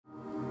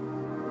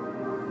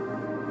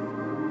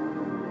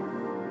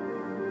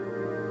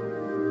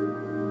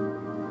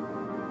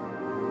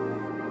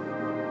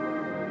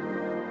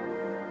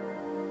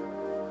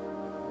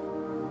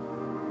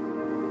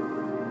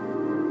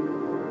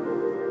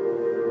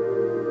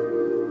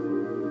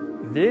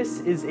This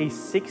is a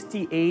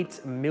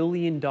 $68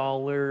 million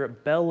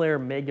Bel Air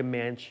mega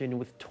mansion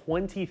with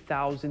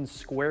 20,000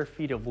 square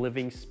feet of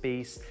living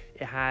space.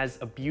 It has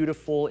a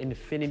beautiful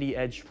infinity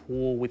edge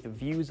pool with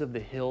views of the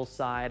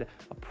hillside,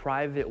 a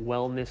private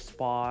wellness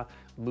spa,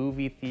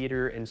 movie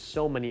theater, and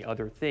so many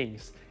other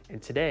things.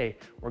 And today,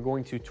 we're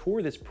going to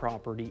tour this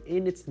property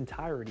in its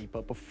entirety.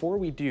 But before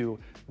we do,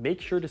 make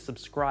sure to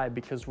subscribe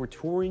because we're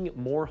touring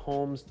more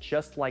homes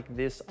just like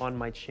this on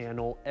my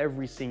channel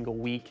every single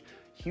week.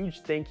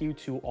 Huge thank you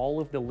to all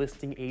of the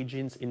listing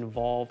agents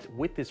involved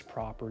with this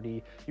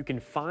property. You can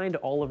find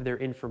all of their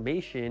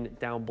information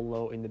down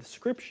below in the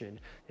description.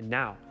 And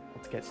now,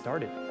 let's get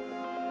started.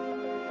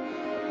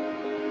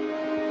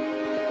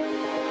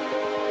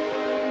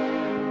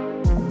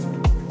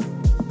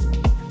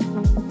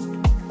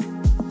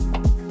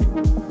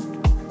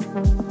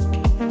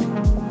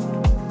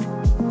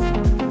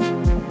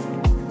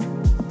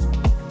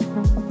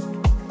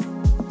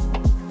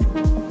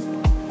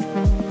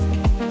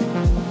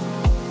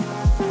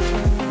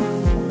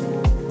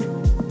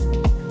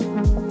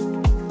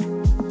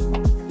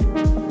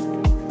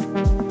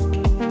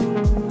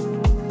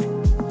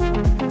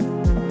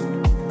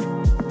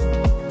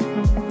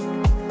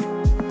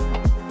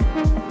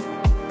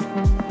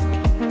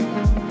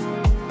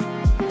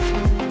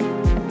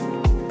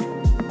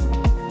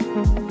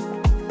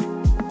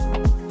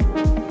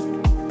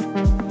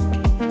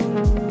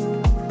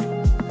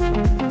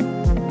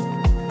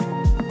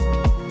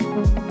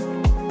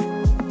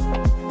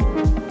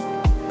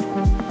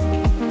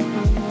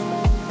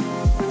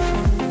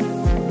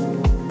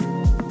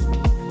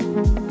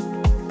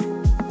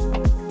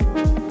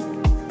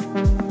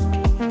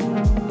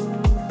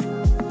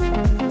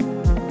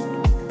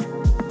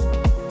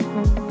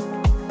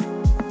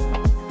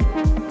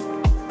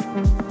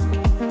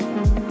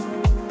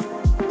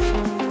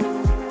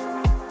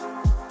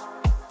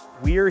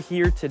 We are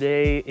here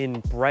today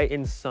in bright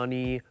and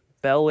sunny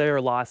Bel Air,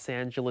 Los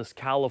Angeles,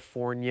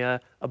 California,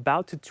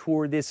 about to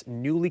tour this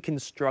newly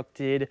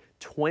constructed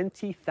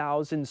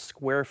 20,000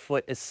 square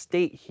foot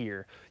estate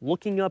here.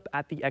 Looking up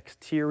at the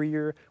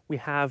exterior, we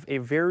have a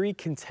very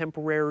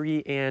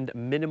contemporary and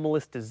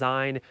minimalist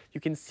design.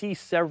 You can see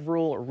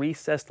several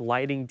recessed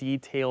lighting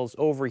details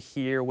over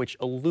here which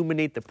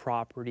illuminate the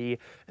property,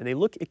 and they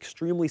look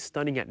extremely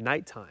stunning at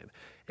nighttime.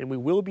 And we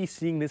will be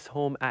seeing this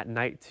home at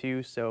night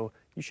too, so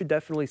you should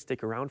definitely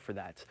stick around for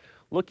that.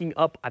 Looking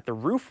up at the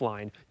roof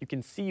line, you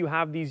can see you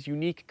have these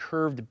unique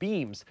curved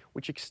beams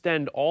which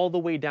extend all the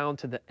way down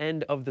to the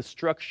end of the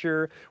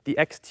structure. The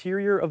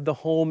exterior of the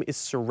home is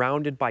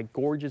surrounded by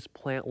gorgeous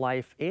plant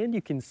life, and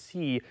you can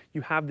see you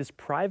have this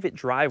private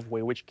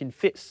driveway which can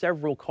fit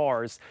several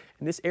cars.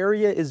 And this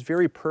area is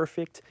very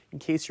perfect in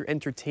case you're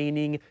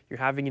entertaining, you're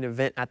having an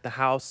event at the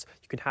house.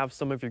 You can have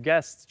some of your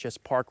guests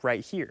just park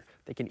right here.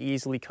 They can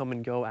easily come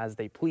and go as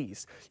they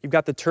please. You've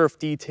got the turf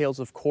details,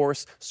 of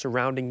course,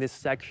 surrounding this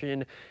section.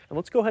 And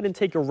let's go ahead and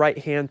take a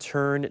right-hand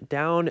turn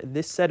down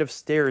this set of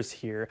stairs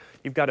here.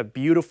 You've got a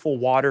beautiful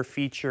water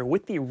feature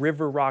with the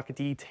river rock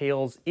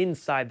details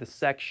inside the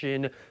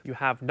section. You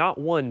have not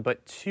one,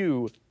 but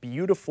two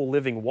beautiful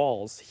living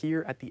walls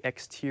here at the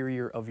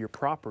exterior of your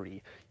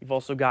property. You've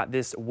also got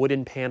this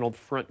wooden paneled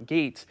front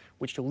gate,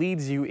 which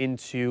leads you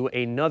into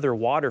another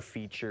water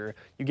feature.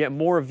 You get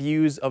more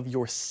views of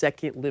your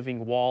second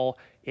living wall,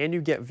 and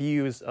you get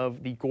views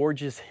of the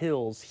gorgeous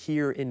hills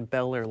here in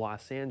Bel Air,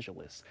 Los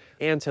Angeles.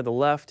 And to the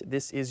left,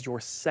 this is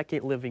your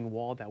second living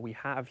wall that we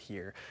have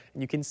here.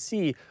 And you can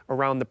see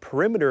around the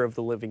perimeter of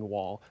the living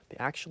wall, they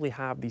actually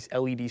have these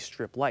LED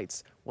strip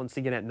lights. Once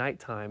again, at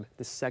nighttime,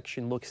 this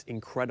section looks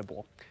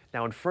incredible.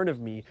 Now in front of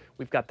me,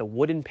 we've got the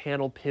wooden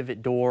panel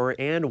pivot door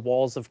and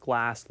walls of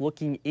glass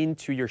looking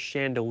into your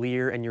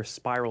chandelier and your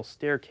spiral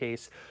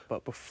staircase.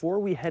 But before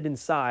we head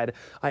inside,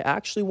 I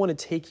actually want to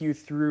take you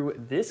through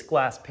this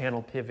glass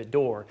panel pivot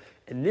door.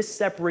 And this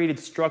separated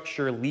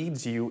structure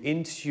leads you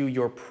into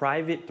your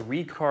private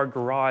 3-car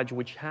garage,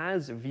 which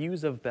has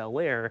views of Bel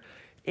Air.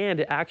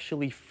 And it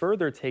actually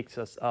further takes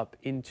us up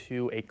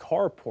into a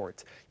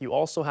carport. You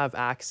also have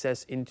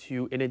access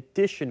into an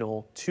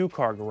additional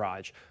 2-car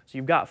garage. So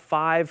you've got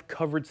 5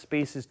 covered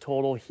spaces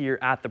total here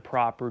at the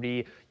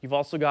property. You've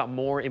also got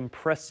more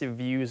impressive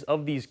views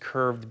of these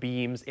curved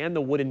beams and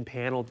the wooden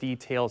panel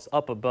details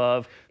up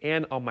above.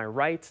 And on my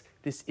right,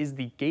 this is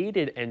the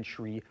gated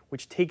entry,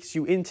 which takes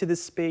you into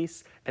this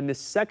space, and this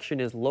section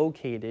is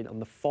located on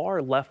the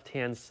far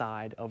left-hand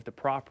side of the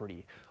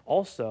property.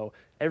 Also,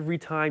 every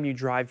time you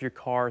drive your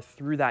car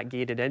through that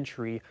gated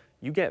entry,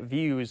 you get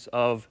views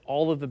of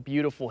all of the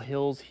beautiful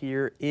hills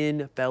here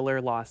in Bel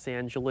Air, Los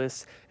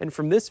Angeles. And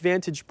from this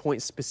vantage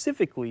point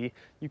specifically,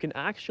 you can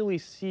actually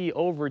see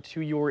over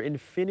to your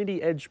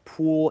infinity edge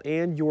pool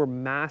and your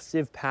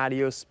massive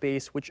patio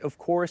space, which of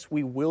course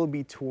we will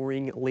be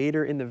touring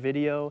later in the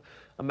video.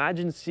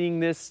 Imagine seeing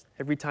this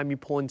every time you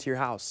pull into your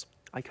house.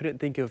 I couldn't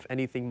think of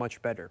anything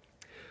much better.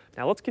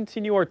 Now let's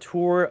continue our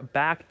tour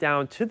back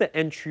down to the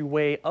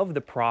entryway of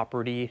the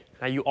property.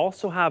 Now you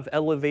also have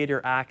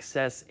elevator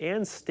access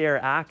and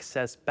stair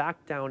access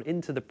back down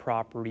into the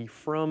property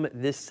from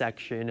this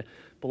section.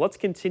 But let's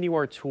continue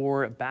our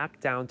tour back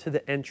down to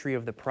the entry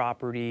of the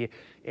property.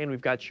 And we've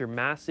got your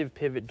massive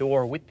pivot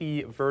door with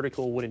the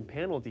vertical wooden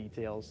panel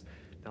details.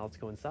 Now let's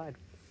go inside.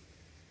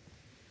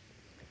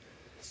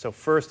 So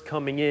first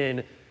coming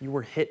in, you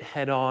were hit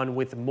head on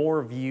with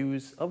more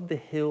views of the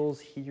hills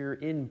here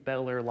in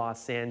Bel Air,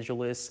 Los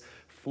Angeles.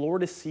 Floor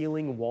to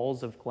ceiling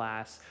walls of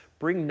glass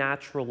bring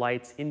natural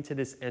lights into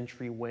this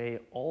entryway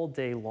all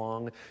day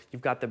long.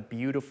 You've got the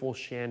beautiful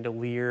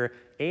chandelier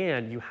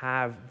and you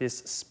have this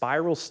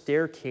spiral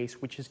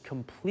staircase which is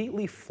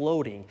completely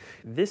floating.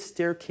 This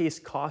staircase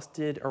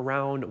costed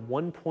around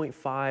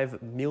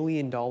 $1.5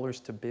 million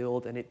to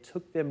build, and it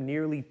took them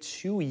nearly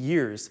 2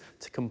 years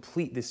to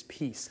complete this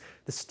piece.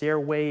 The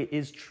stairway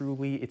is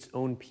truly its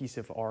own piece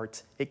of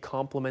art. It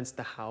complements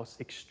the house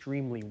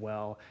extremely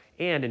well.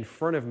 And in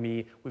front of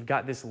me, we've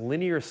got this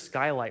linear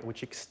skylight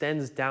which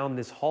extends down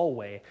this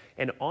hallway.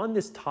 And on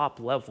this top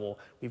level,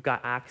 we've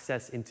got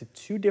access into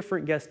 2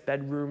 different guest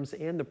bedrooms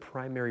and the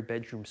primary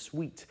bedroom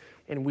suite.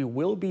 And we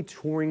will be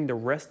touring the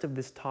rest of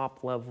this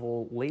top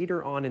level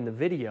later on in the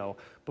video.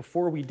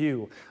 Before we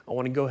do, I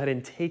want to go ahead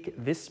and take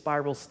this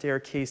spiral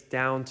staircase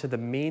down to the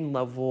main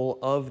level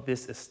of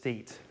this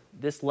estate.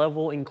 This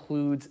level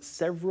includes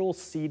several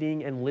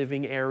seating and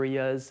living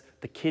areas,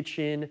 the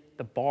kitchen,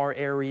 the bar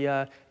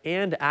area,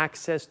 and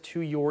access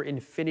to your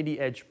infinity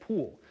edge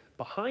pool.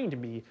 Behind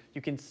me, you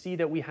can see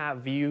that we have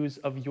views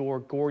of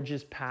your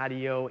gorgeous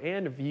patio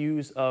and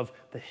views of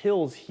the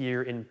hills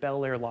here in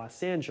Bel Air,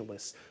 Los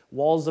Angeles.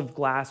 Walls of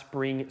glass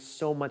bring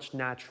so much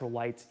natural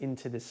light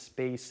into this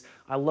space.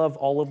 I love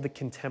all of the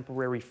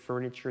contemporary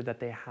furniture that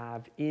they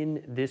have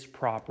in this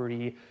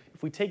property.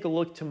 If we take a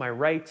look to my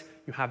right,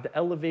 you have the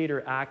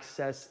elevator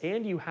access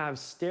and you have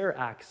stair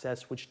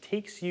access, which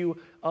takes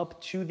you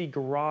up to the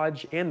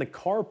garage and the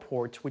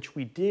carport, which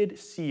we did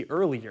see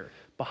earlier.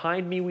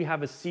 Behind me, we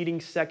have a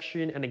seating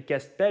section and a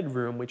guest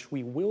bedroom, which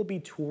we will be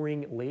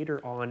touring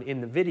later on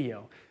in the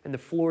video. And the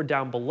floor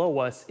down below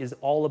us is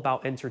all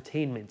about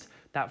entertainment.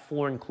 That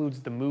floor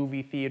includes the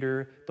movie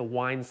theater, the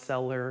wine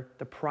cellar,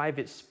 the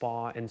private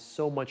spa, and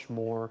so much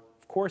more.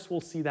 Of course,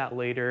 we'll see that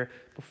later.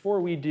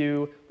 Before we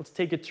do, let's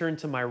take a turn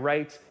to my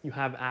right. You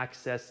have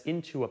access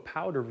into a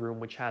powder room,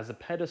 which has a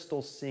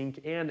pedestal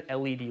sink and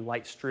LED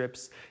light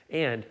strips.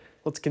 And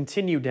let's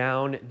continue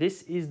down.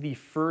 This is the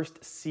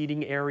first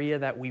seating area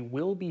that we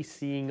will be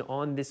seeing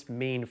on this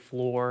main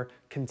floor.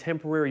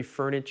 Contemporary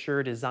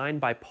furniture designed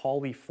by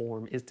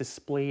Polyform is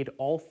displayed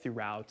all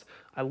throughout.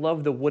 I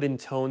love the wooden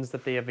tones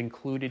that they have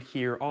included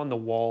here on the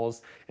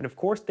walls. And of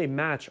course, they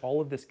match all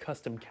of this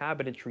custom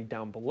cabinetry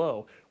down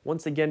below.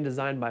 Once again,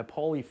 designed by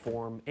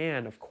Polyform,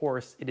 and of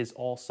course, it is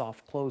all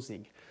soft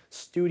closing.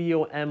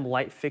 Studio M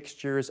light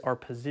fixtures are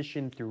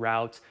positioned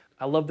throughout.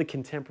 I love the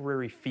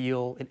contemporary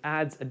feel. It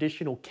adds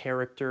additional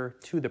character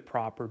to the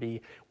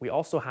property. We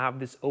also have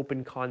this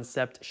open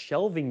concept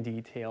shelving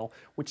detail,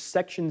 which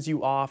sections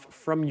you off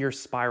from your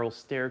spiral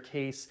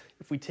staircase.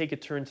 If we take a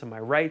turn to my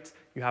right,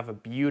 you have a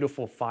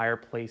beautiful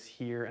fireplace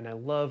here, and I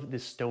love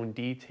this stone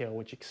detail,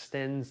 which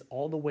extends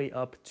all the way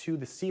up to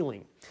the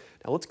ceiling.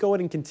 Now let's go ahead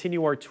and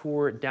continue our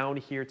tour down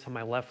here to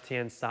my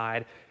left-hand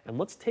side, and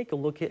let's take a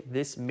look at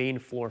this main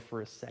floor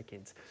for a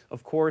second.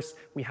 Of course,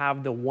 we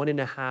have the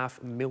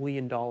 $1.5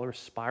 million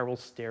spiral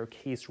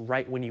staircase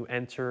right when you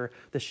enter.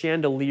 The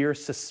chandelier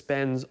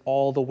suspends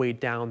all the way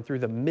down through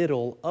the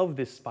middle of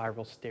this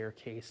spiral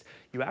staircase.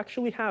 You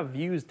actually have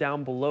views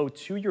down below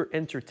to your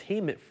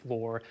entertainment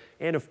floor,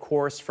 and of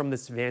course, from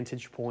this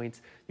vantage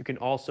point, you can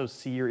also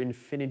see your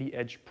infinity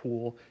edge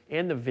pool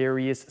and the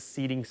various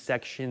seating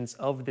sections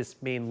of this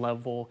main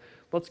level.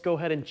 Let's go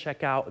ahead and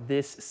check out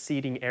this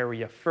seating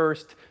area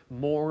first.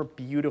 More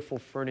beautiful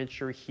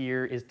furniture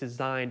here is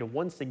designed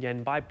once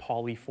again by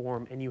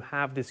Polyform, and you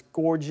have this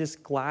gorgeous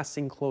glass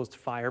enclosed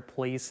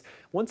fireplace,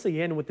 once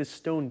again with this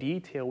stone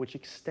detail which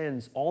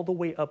extends all the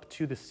way up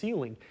to the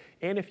ceiling.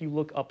 And if you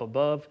look up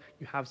above,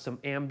 you have some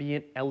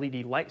ambient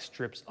LED light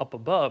strips up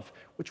above,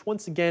 which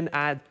once again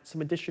add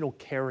some additional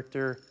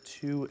character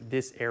to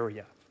this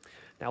area.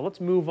 Now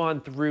let's move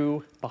on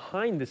through.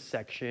 Behind this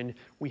section,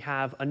 we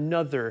have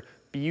another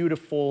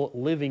beautiful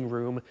living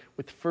room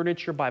with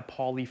furniture by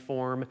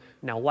Polyform.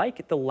 Now,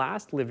 like the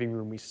last living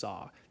room we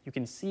saw, you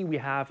can see we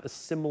have a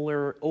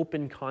similar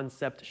open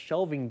concept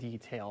shelving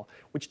detail,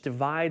 which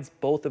divides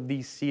both of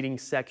these seating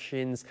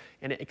sections,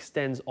 and it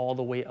extends all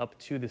the way up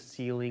to the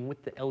ceiling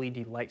with the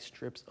LED light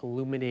strips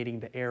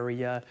illuminating the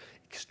area.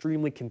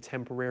 Extremely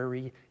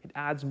contemporary. It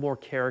adds more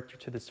character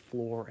to this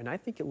floor, and I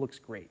think it looks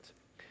great.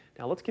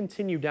 Now let's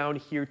continue down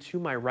here to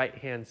my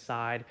right-hand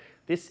side.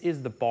 This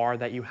is the bar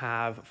that you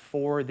have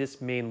for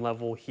this main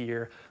level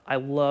here. I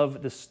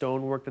love the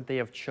stonework that they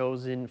have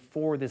chosen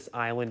for this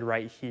island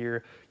right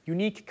here.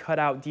 Unique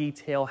cutout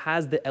detail,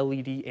 has the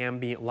LED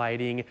ambient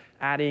lighting,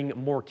 adding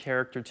more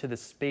character to the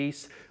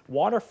space.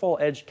 Waterfall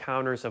edge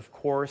counters, of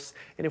course.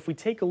 And if we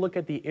take a look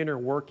at the inner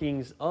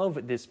workings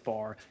of this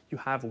bar, you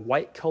have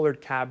white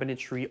colored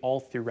cabinetry all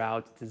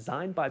throughout,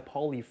 designed by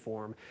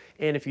Polyform.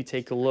 And if you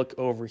take a look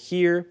over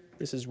here,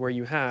 this is where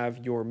you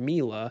have your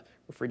Miele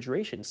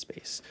refrigeration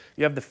space.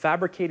 You have the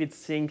fabricated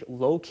sink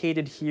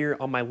located here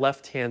on my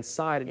left-hand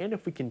side. And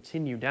if we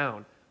continue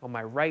down, on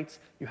my right,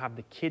 you have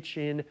the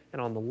kitchen, and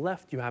on the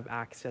left, you have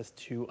access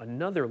to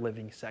another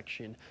living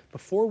section.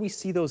 Before we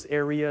see those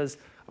areas,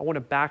 I want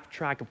to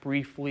backtrack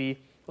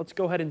briefly. Let's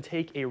go ahead and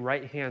take a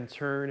right-hand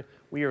turn.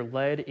 We are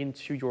led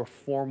into your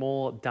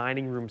formal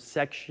dining room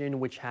section,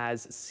 which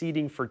has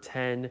seating for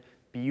 10,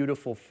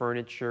 beautiful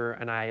furniture,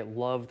 and I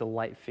love the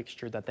light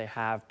fixture that they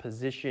have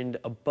positioned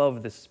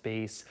above the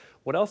space.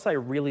 What else I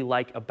really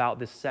like about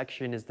this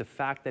section is the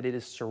fact that it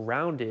is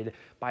surrounded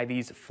by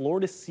these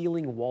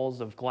floor-to-ceiling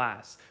walls of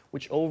glass,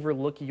 which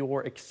overlook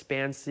your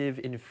expansive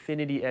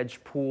infinity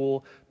edge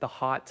pool, the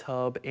hot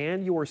tub,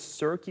 and your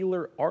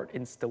circular art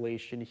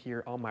installation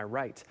here on my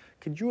right.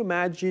 Could you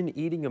imagine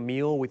eating a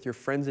meal with your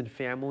friends and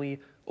family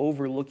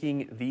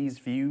overlooking these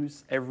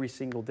views every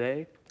single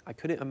day? I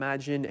couldn't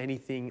imagine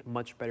anything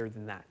much better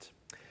than that.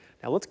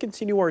 Now let's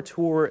continue our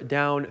tour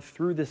down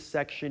through this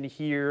section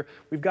here.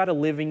 We've got a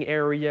living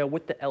area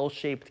with the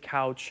L-shaped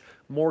couch,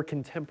 more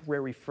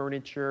contemporary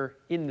furniture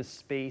in the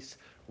space.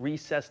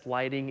 Recessed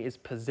lighting is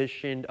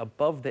positioned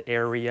above the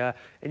area,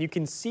 and you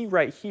can see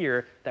right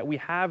here that we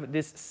have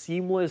this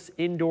seamless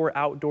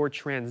indoor-outdoor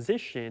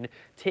transition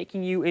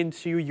taking you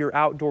into your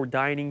outdoor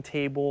dining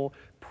table,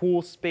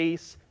 pool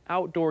space,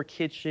 outdoor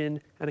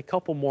kitchen, and a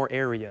couple more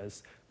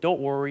areas. Don't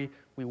worry,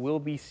 we will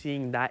be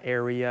seeing that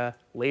area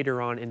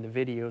later on in the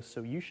video,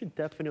 so you should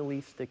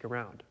definitely stick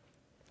around.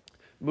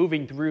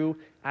 Moving through,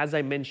 as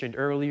I mentioned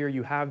earlier,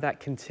 you have that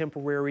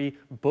contemporary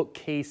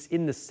bookcase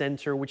in the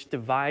center, which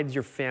divides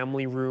your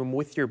family room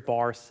with your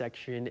bar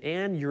section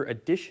and your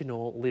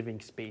additional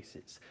living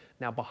spaces.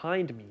 Now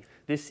behind me,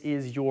 this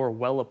is your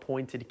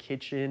well-appointed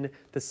kitchen.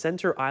 The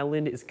center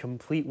island is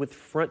complete with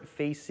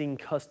front-facing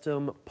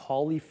custom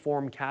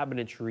Polyform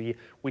cabinetry,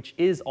 which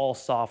is all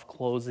soft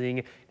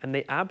closing, and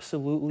they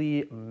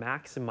absolutely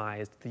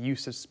maximized the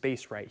use of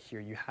space right here.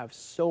 You have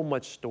so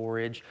much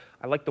storage.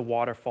 I like the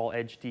waterfall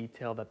edge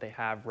detail that they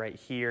have right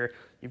here.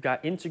 You've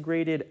got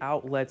integrated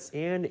outlets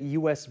and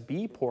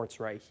USB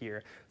ports right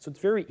here. So it's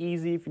very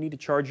easy. If you need to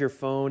charge your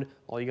phone,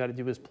 all you got to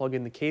do is plug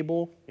in the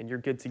cable and you're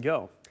good to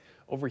go.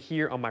 Over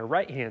here on my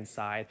right-hand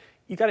side,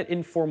 you got an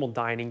informal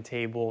dining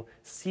table,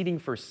 seating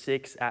for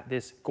 6 at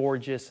this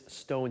gorgeous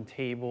stone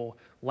table.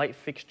 Light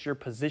fixture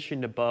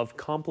positioned above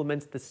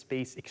complements the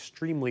space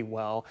extremely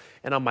well.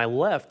 And on my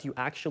left, you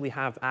actually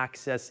have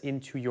access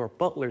into your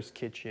butler's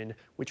kitchen,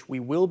 which we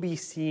will be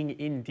seeing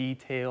in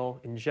detail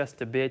in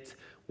just a bit.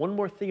 One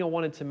more thing I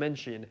wanted to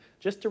mention,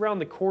 just around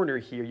the corner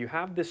here, you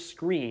have this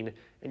screen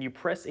and you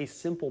press a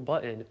simple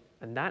button,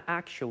 and that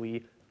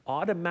actually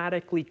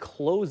automatically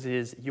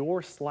closes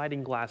your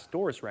sliding glass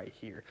doors right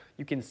here.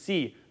 You can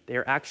see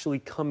they're actually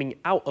coming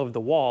out of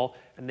the wall,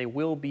 and they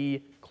will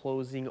be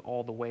closing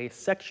all the way,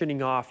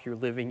 sectioning off your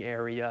living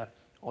area.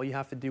 All you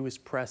have to do is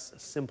press a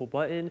simple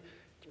button.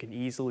 You can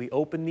easily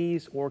open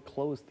these or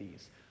close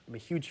these. I'm a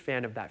huge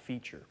fan of that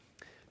feature.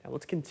 Now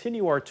let's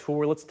continue our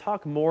tour. Let's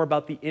talk more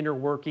about the inner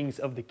workings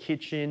of the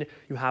kitchen.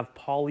 You have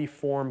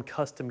Polyform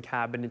custom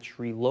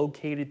cabinetry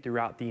located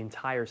throughout the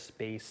entire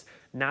space.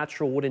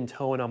 Natural wooden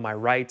tone on my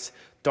right,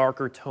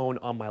 darker tone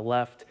on my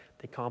left.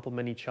 They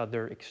complement each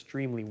other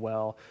extremely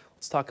well.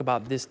 Let's talk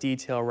about this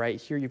detail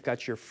right here. You've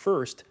got your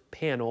first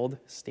paneled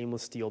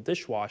stainless steel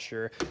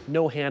dishwasher.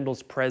 No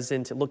handles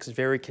present. It looks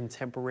very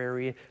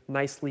contemporary,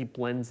 nicely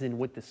blends in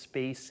with the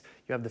space.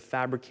 You have the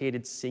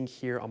fabricated sink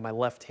here on my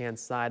left-hand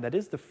side. That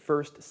is the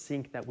first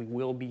sink that we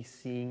will be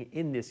seeing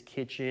in this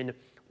kitchen.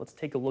 Let's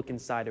take a look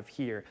inside of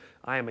here.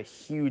 I am a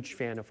huge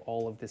fan of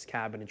all of this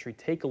cabinetry.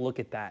 Take a look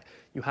at that.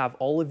 You have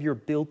all of your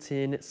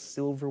built-in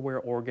silverware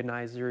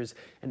organizers,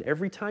 and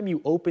every time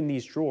you open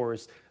these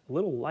drawers, a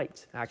little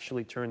light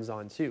actually turns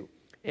on too.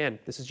 And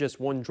this is just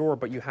one drawer,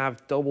 but you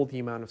have double the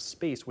amount of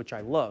space, which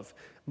I love.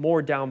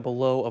 More down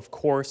below, of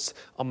course,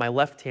 on my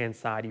left-hand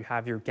side, you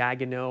have your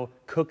Gaggenau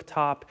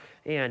cooktop,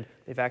 and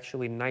they've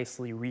actually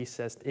nicely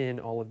recessed in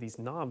all of these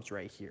knobs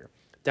right here.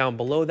 Down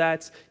below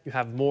that, you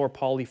have more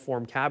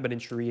Polyform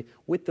cabinetry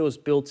with those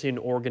built-in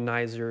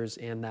organizers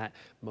and that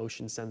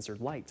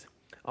motion-censored light.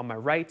 On my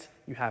right,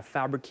 you have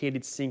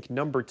fabricated sink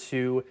number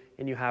 2,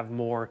 and you have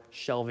more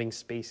shelving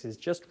spaces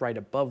just right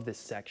above this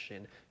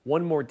section.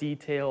 One more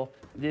detail,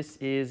 this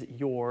is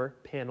your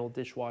panel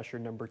dishwasher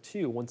number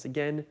 2. Once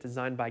again,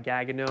 designed by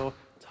Gaggenau,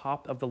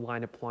 top of the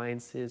line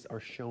appliances are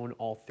shown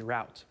all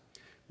throughout.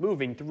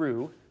 Moving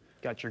through,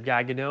 Got your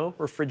Gaggenau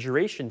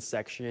refrigeration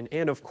section,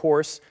 and of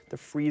course, the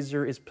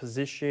freezer is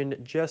positioned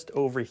just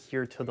over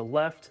here to the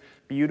left.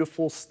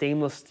 Beautiful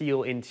stainless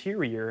steel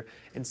interior,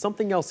 and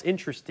something else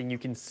interesting you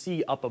can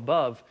see up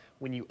above,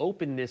 when you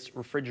open this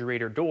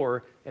refrigerator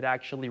door, it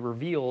actually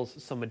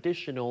reveals some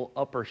additional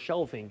upper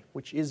shelving,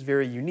 which is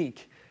very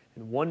unique.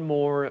 And one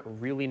more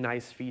really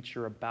nice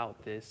feature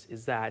about this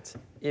is that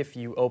if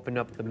you open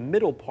up the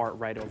middle part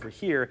right over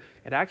here,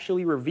 it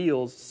actually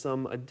reveals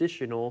some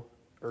additional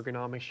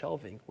ergonomic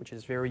shelving, which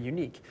is very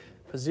unique,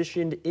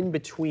 positioned in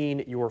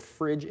between your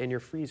fridge and your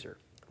freezer.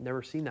 I've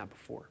never seen that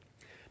before.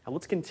 Now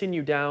let's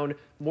continue down.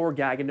 More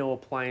Gaggenau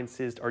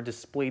appliances are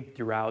displayed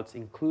throughout,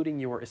 including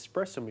your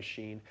espresso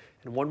machine.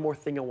 And one more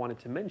thing I wanted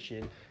to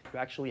mention, you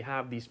actually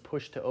have these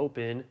push to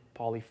open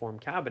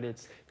polyform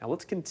cabinets. Now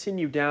let's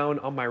continue down.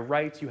 On my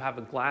right, you have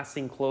a glass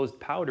enclosed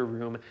powder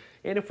room.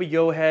 And if we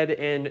go ahead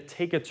and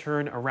take a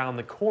turn around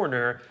the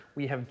corner,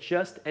 we have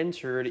just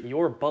entered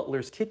your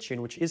butler's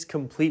kitchen, which is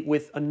complete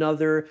with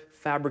another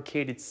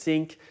fabricated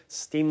sink,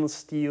 stainless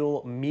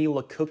steel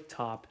Miele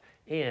cooktop.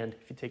 And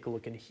if you take a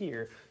look in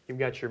here, you've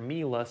got your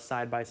Miele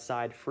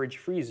side-by-side fridge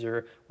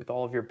freezer with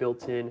all of your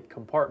built-in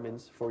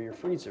compartments for your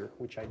freezer,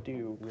 which I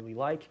do really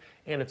like.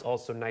 And it's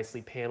also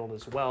nicely paneled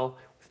as well,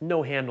 with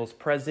no handles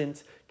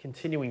present.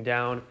 Continuing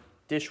down,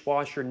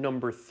 dishwasher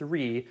number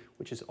 3,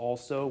 which is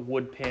also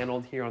wood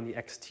paneled here on the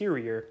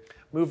exterior.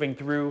 Moving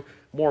through,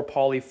 more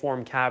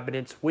polyform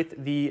cabinets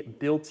with the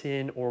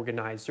built-in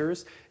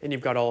organizers. And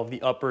you've got all of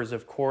the uppers,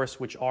 of course,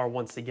 which are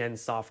once again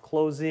soft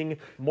closing.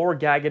 More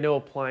Gaggenau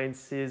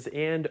appliances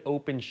and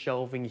open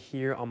shelving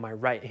here on my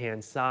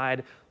right-hand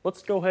side.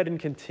 Let's go ahead and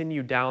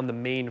continue down the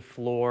main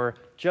floor.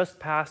 Just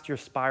past your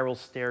spiral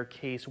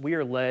staircase, we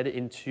are led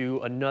into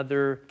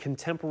another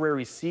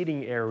contemporary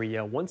seating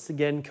area, once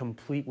again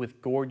complete with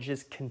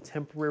gorgeous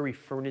contemporary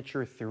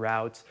furniture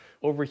throughout.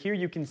 Over here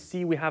you can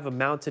see we have a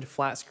mounted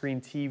flat screen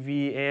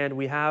TV, and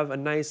we have a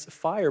nice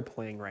fire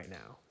playing right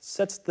now.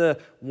 Sets the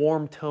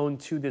warm tone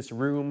to this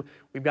room.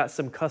 We've got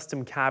some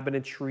custom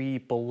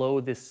cabinetry below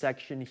this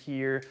section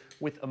here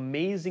with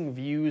amazing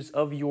views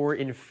of your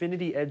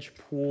infinity edge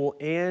pool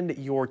and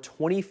your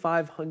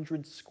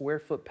 2,500 square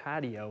foot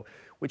patio,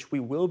 which we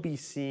will be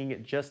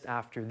seeing just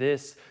after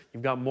this.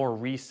 You've got more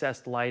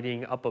recessed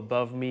lighting up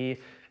above me. And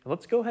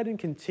let's go ahead and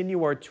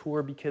continue our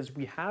tour because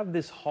we have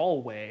this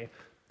hallway.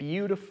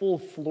 Beautiful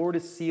floor to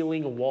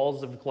ceiling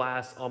walls of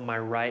glass on my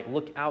right.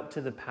 Look out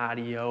to the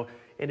patio,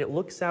 and it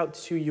looks out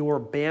to your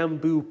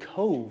bamboo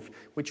cove,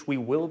 which we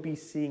will be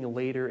seeing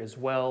later as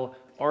well.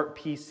 Art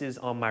pieces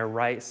on my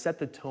right set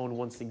the tone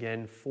once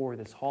again for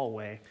this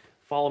hallway.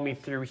 Follow me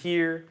through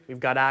here. We've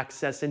got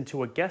access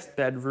into a guest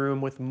bedroom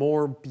with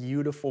more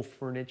beautiful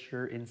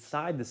furniture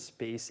inside the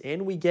space,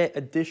 and we get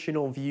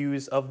additional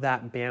views of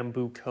that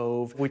bamboo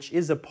cove, which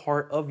is a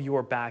part of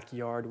your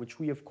backyard, which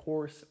we of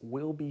course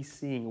will be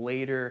seeing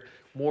later.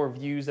 More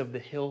views of the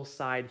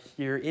hillside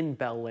here in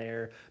Bel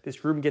Air.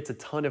 This room gets a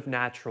ton of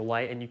natural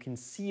light, and you can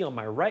see on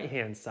my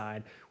right-hand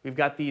side, we've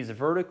got these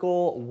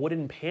vertical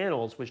wooden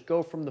panels which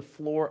go from the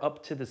floor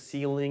up to the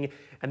ceiling,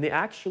 and they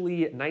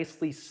actually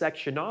nicely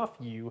section off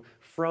you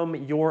from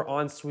your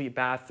ensuite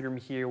bathroom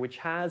here, which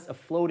has a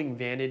floating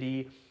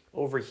vanity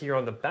over here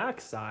on the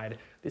back side.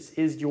 This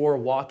is your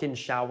walk-in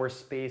shower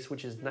space,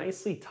 which is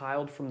nicely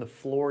tiled from the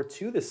floor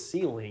to the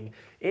ceiling.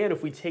 And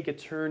if we take a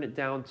turn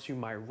down to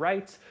my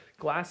right,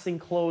 glass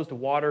enclosed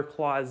water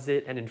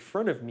closet, and in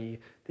front of me,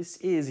 this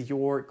is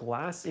your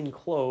glass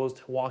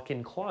enclosed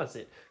walk-in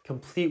closet,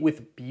 complete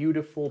with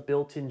beautiful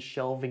built-in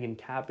shelving and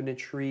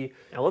cabinetry.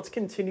 Now let's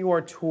continue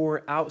our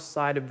tour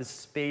outside of the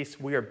space.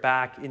 We are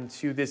back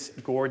into this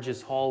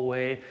gorgeous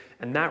hallway,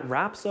 and that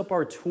wraps up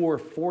our tour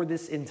for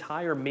this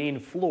entire main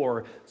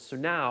floor. So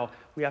now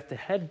we have to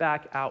head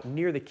back out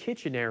near the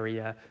kitchen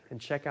area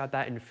and check out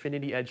that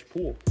infinity edge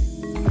pool.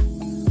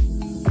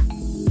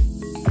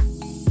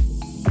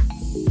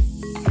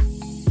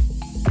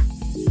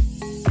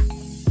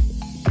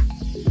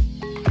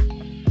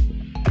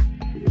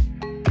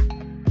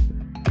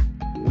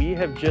 We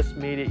have just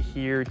made it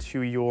here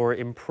to your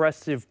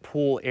impressive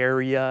pool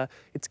area.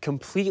 It's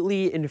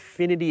completely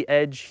infinity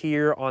edge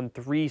here on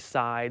 3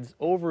 sides,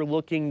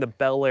 overlooking the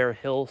Bel Air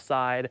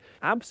hillside.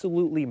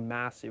 Absolutely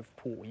massive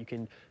pool. You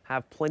can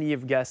have plenty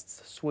of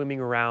guests swimming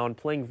around,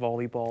 playing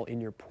volleyball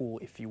in your pool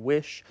if you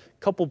wish.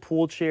 Couple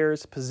pool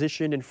chairs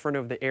positioned in front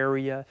of the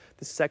area.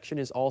 This section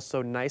is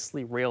also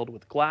nicely railed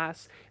with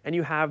glass, and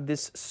you have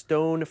this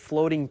stone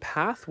floating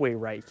pathway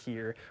right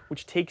here,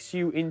 which takes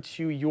you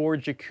into your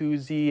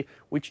jacuzzi,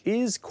 which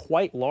is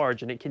quite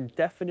large, and it can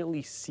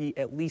definitely seat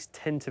at least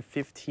 10 to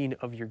 15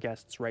 of your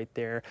guests right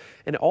there.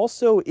 And it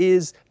also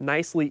is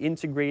nicely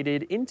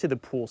integrated into the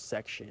pool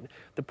section.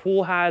 The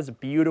pool has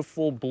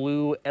beautiful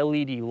blue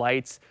LED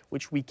lights,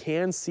 which we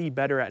can see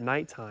better at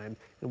nighttime,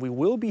 and we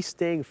will be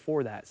staying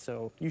for that,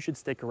 so you should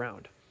stick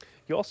around.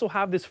 You also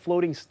have this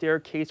floating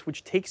staircase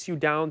which takes you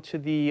down to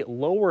the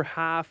lower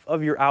half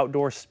of your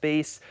outdoor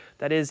space.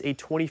 That is a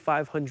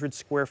 2,500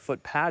 square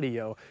foot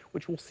patio,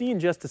 which we'll see in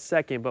just a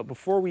second. But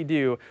before we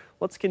do,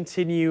 let's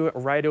continue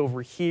right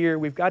over here.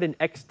 We've got an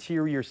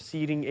exterior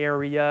seating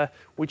area,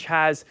 which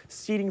has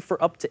seating for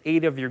up to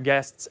 8 of your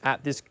guests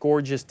at this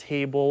gorgeous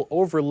table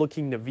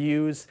overlooking the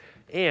views.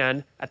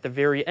 And at the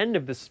very end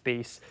of the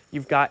space,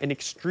 you've got an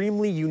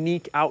extremely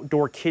unique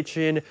outdoor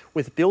kitchen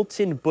with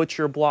built-in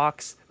butcher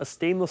blocks, a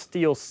stainless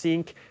steel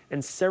sink,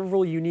 and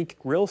several unique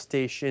grill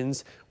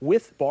stations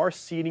with bar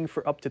seating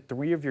for up to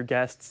 3 of your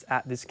guests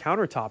at this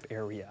countertop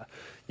area.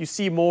 You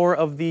see more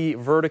of the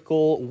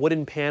vertical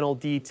wooden panel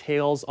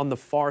details on the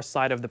far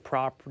side of the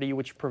property,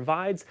 which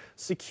provides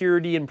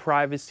security and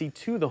privacy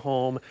to the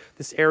home.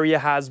 This area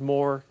has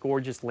more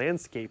gorgeous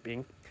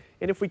landscaping.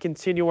 And if we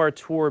continue our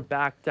tour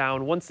back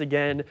down, once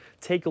again,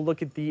 take a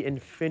look at the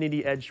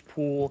infinity edge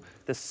pool,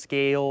 the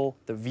scale,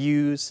 the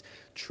views,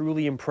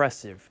 truly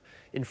impressive.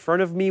 In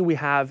front of me, we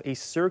have a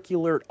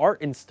circular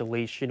art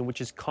installation, which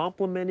is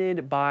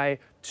complemented by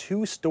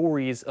 2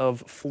 stories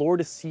of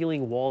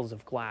floor-to-ceiling walls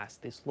of glass.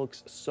 This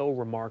looks so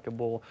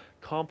remarkable,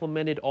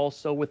 complemented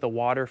also with a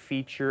water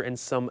feature and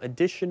some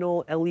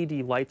additional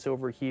LED lights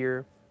over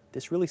here.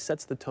 This really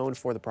sets the tone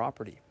for the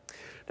property.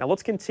 Now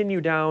let's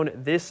continue down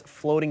this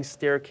floating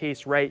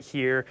staircase right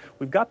here.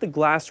 We've got the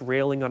glass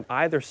railing on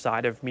either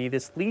side of me.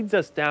 This leads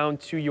us down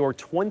to your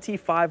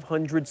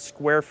 2,500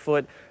 square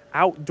foot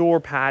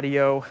outdoor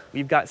patio.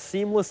 We've got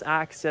seamless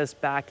access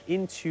back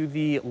into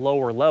the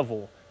lower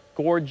level.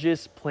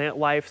 Gorgeous plant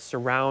life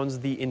surrounds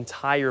the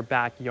entire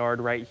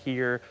backyard right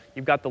here.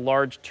 You've got the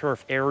large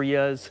turf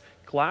areas,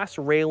 glass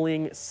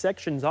railing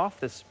sections off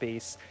the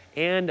space,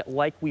 and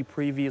like we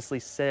previously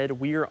said,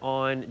 we are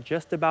on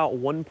just about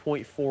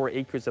 1.4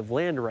 acres of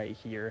land right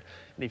here.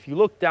 And if you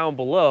look down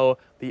below,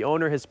 the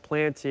owner has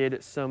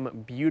planted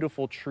some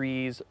beautiful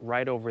trees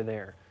right over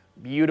there.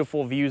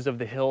 Beautiful views of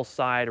the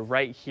hillside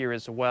right here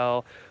as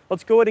well.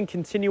 Let's go ahead and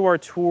continue our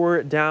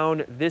tour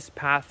down this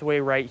pathway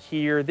right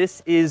here.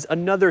 This is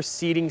another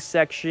seating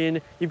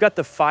section. You've got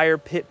the fire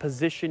pit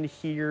positioned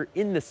here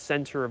in the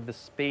center of the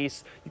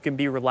space. You can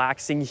be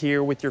relaxing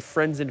here with your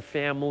friends and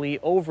family,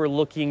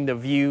 overlooking the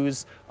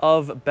views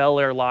of Bel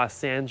Air,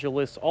 Los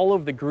Angeles, all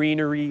of the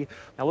greenery.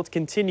 Now let's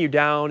continue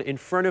down. In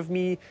front of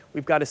me,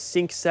 we've got a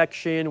sink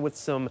section with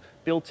some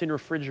built-in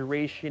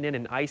refrigeration and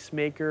an ice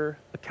maker,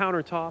 a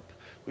countertop.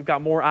 We've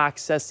got more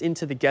access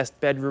into the guest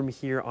bedroom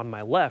here on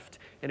my left.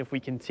 And if we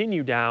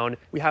continue down,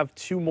 we have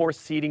 2 more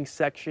seating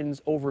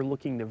sections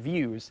overlooking the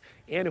views.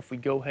 And if we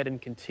go ahead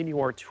and continue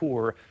our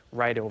tour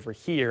right over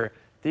here,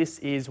 this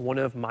is one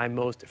of my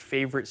most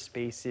favorite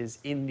spaces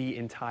in the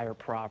entire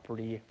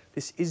property.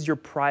 This is your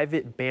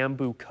private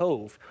bamboo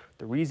cove.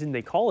 The reason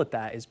they call it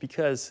that is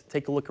because,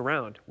 take a look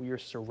around, we are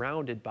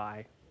surrounded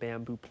by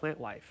bamboo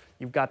plant life.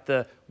 You've got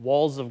the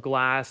walls of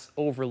glass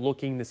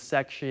overlooking the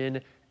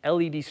section,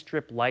 LED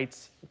strip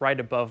lights right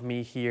above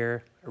me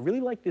here. I really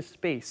like this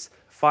space.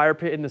 Fire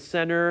pit in the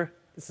center.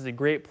 This is a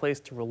great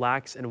place to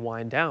relax and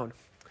wind down.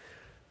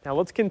 Now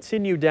let's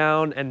continue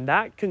down, and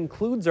that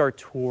concludes our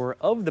tour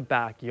of the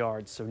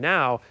backyard. So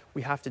now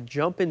we have to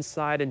jump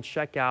inside and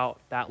check out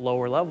that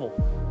lower level.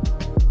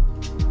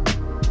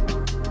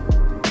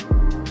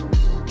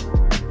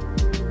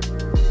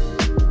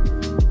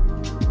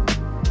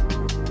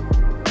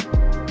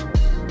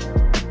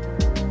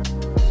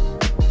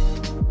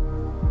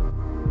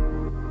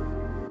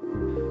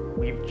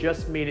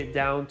 Just made it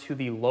down to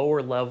the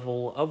lower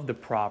level of the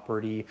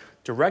property.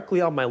 Directly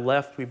on my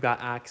left, we've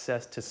got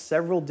access to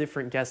several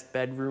different guest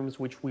bedrooms,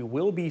 which we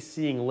will be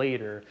seeing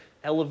later.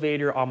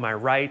 Elevator on my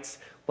right.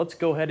 Let's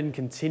go ahead and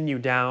continue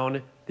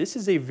down. This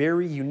is a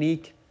very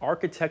unique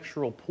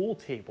architectural pool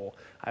table.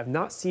 I've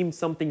not seen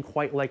something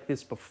quite like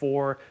this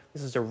before.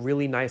 This is a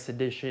really nice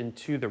addition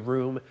to the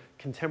room.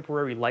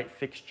 Contemporary light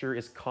fixture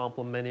is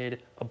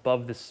complemented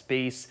above the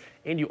space,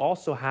 and you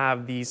also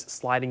have these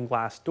sliding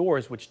glass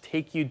doors which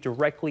take you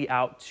directly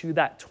out to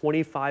that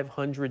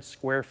 2,500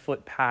 square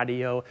foot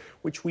patio,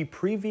 which we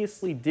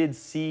previously did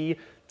see.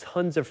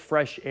 Tons of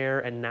fresh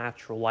air and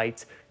natural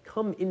light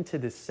come into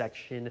this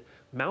section.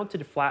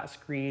 Mounted flat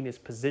screen is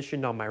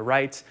positioned on my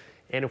right.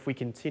 And if we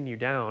continue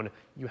down,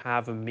 you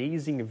have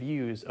amazing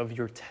views of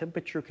your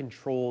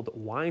temperature-controlled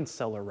wine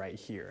cellar right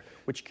here,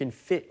 which can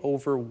fit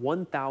over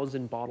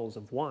 1,000 bottles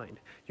of wine.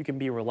 You can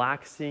be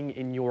relaxing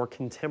in your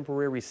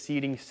contemporary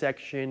seating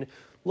section,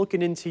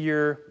 looking into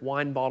your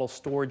wine bottle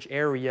storage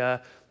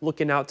area,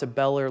 looking out to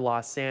Bel Air,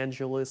 Los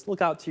Angeles,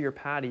 look out to your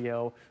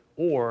patio,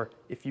 or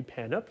if you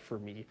pan up for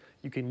me,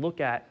 you can look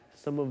at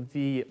some of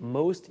the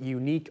most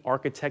unique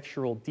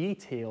architectural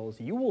details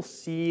you will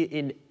see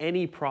in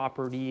any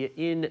property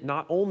in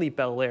not only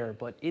Bel Air,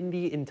 but in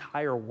the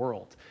entire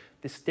world.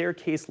 The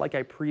staircase, like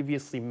I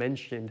previously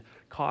mentioned,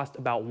 cost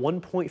about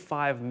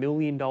 $1.5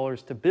 million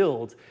to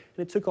build,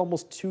 and it took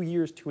almost 2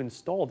 years to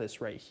install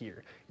this right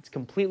here. It's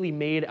completely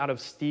made out of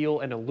steel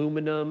and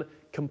aluminum,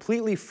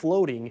 completely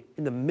floating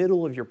in the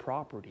middle of your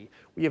property.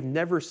 We have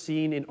never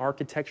seen an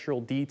architectural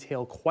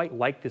detail quite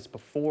like this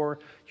before.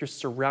 You're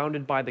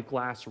surrounded by the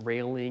glass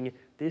railing.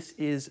 This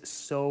is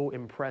so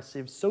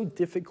impressive, so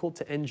difficult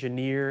to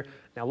engineer.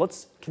 Now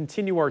let's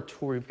continue our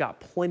tour. We've got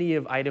plenty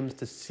of items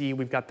to see.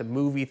 We've got the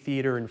movie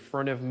theater in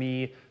front of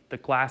me, the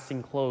glass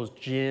enclosed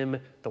gym,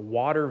 the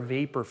water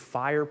vapor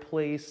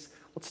fireplace.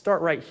 Let's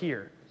start right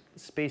here. The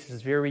space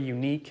is very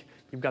unique.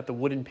 You've got the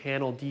wooden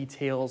panel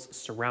details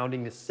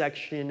surrounding this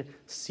section,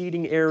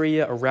 seating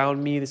area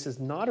around me. This is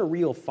not a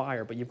real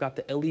fire, but you've got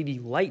the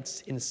LED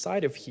lights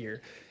inside of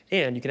here,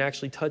 and you can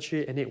actually touch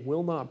it and it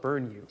will not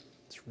burn you.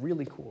 It's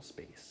really cool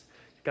space.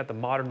 You've got the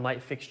modern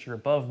light fixture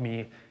above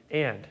me,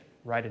 and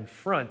right in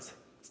front,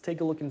 let's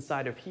take a look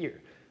inside of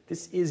here.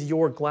 This is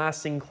your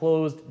glass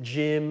enclosed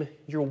gym,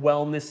 your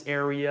wellness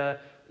area.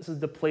 This is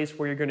the place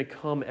where you're gonna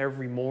come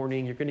every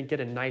morning. You're gonna get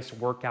a nice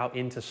workout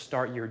in to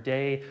start your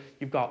day.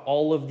 You've got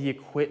all of the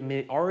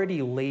equipment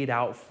already laid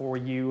out for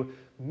you,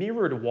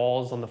 mirrored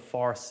walls on the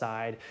far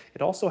side.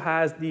 It also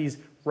has these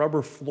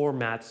rubber floor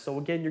mats. So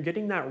again, you're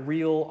getting that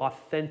real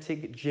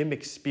authentic gym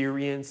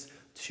experience.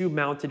 2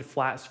 mounted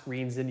flat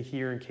screens in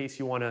here in case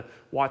you want to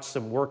watch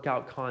some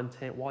workout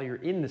content while you're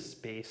in the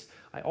space.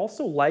 I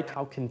also like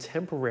how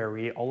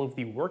contemporary all of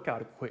the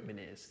workout equipment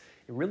is.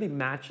 It really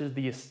matches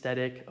the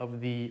aesthetic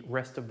of the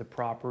rest of the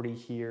property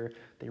here.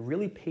 They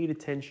really paid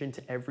attention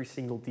to every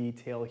single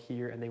detail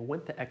here, and they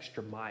went the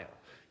extra mile.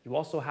 You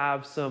also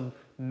have some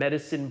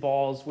medicine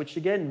balls, which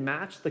again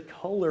match the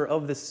color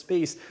of the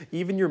space.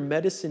 Even your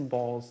medicine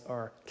balls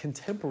are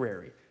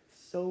contemporary.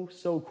 So,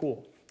 so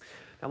cool.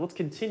 Now let's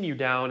continue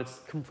down. It's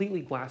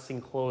completely glass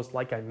enclosed,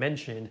 like I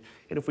mentioned.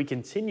 And if we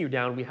continue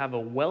down, we have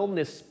a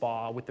wellness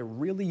spa with a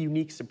really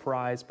unique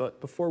surprise.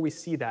 But before we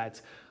see that,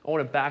 I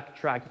want to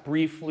backtrack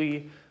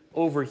briefly.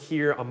 Over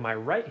here on my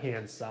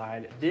right-hand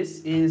side,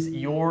 this is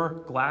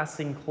your glass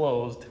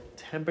enclosed,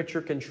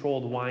 temperature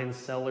controlled wine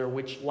cellar,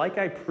 which, like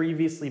I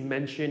previously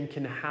mentioned,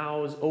 can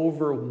house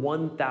over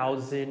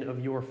 1,000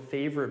 of your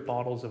favorite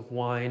bottles of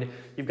wine.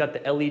 You've got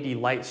the LED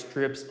light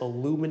strips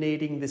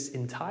illuminating this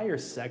entire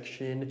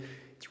section.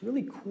 It's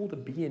really cool to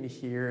be in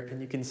here, and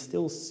you can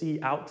still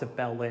see out to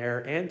Bel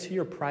Air and to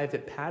your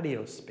private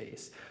patio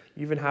space.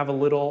 You even have a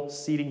little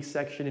seating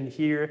section in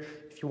here.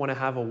 If you want to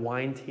have a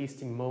wine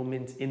tasting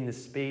moment in the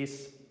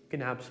space, you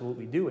can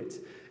absolutely do it.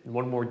 And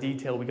one more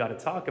detail we got to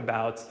talk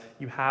about,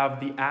 you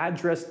have the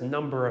address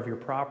number of your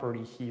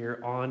property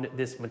here on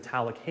this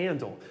metallic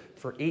handle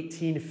for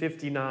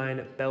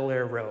 1859 Bel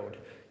Air Road.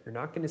 You're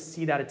not going to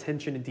see that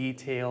attention to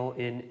detail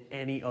in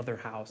any other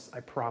house, I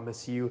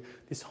promise you.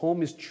 This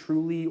home is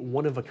truly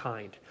one of a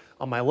kind.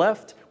 On my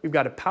left, we've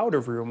got a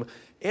powder room,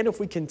 and if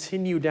we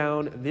continue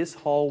down this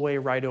hallway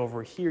right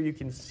over here, you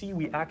can see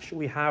we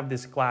actually have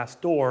this glass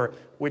door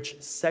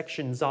which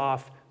sections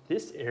off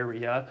this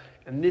area,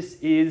 and this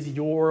is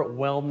your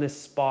wellness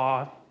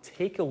spa.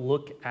 Take a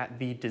look at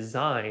the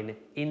design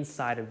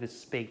inside of this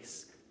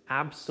space.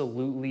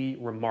 Absolutely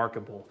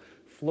remarkable.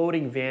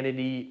 Floating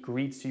vanity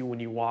greets you when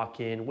you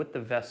walk in with the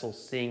vessel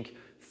sink.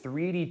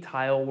 3D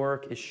tile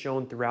work is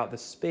shown throughout the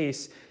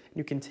space. And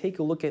you can take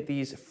a look at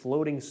these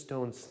floating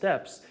stone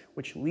steps,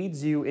 which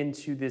leads you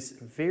into this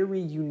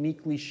very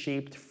uniquely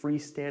shaped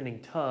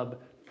freestanding tub.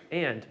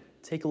 And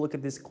take a look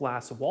at this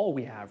glass wall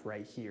we have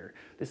right here.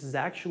 This is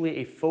actually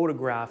a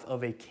photograph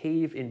of a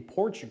cave in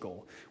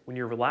Portugal. When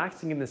you're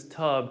relaxing in this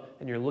tub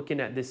and you're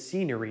looking at this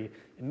scenery,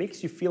 it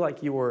makes you feel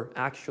like you are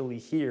actually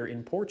here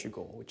in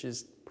Portugal, which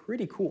is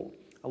pretty cool.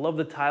 I love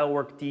the tile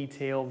work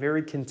detail,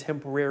 very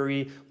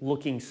contemporary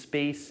looking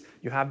space.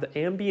 You have the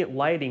ambient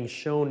lighting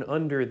shown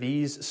under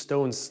these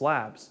stone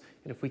slabs.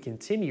 And if we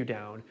continue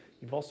down,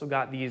 you've also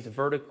got these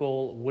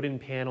vertical wooden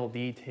panel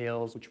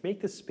details, which make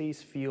the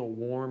space feel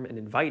warm and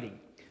inviting.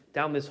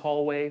 Down this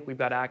hallway, we've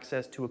got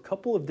access to a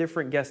couple of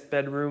different guest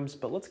bedrooms,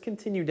 but let's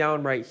continue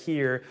down right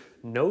here.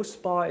 No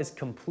spa is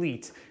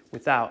complete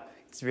without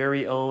its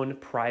very own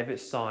private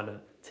sauna.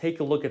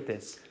 Take a look at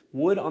this.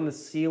 Wood on the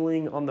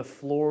ceiling, on the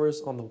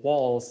floors, on the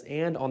walls,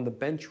 and on the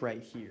bench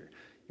right here.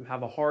 You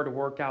have a hard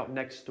workout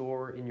next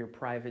door in your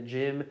private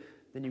gym.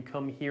 Then you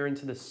come here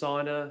into the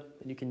sauna,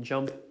 and you can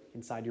jump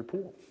inside your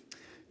pool.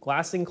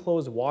 Glass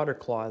enclosed water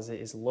closet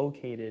is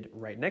located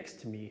right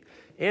next to me.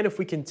 And if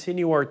we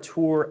continue our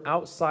tour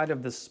outside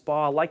of the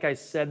spa, like I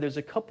said, there's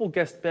a couple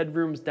guest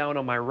bedrooms down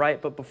on my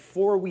right, but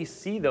before we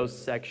see those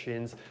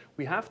sections,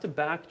 we have to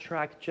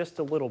backtrack just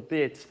a little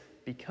bit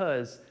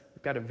because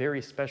we've got a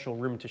very special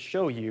room to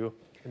show you,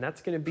 and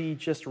that's going to be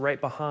just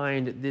right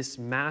behind this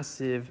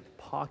massive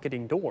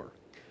pocketing door.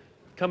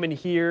 Come in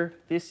here,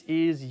 this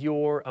is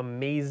your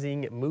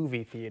amazing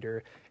movie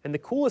theater. And the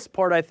coolest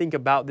part I think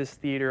about this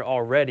theater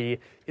already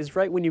is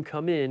right when you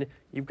come in,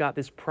 you've got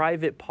this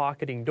private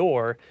pocketing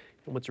door.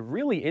 And what's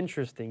really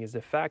interesting is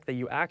the fact that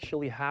you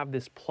actually have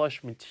this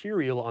plush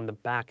material on the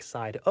back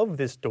side of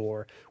this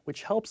door,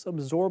 which helps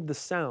absorb the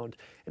sound.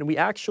 And we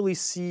actually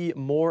see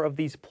more of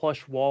these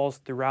plush walls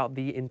throughout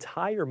the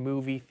entire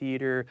movie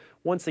theater.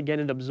 Once again,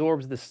 it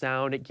absorbs the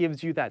sound. It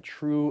gives you that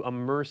true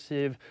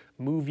immersive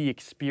movie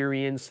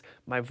experience.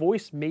 My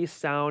voice may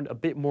sound a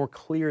bit more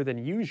clear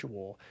than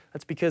usual.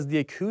 That's because the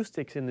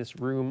acoustics in this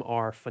room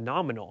are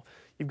phenomenal.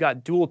 You've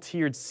got dual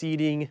tiered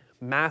seating,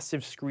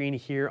 massive screen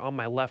here on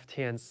my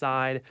left-hand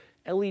side.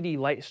 LED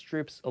light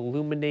strips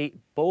illuminate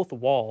both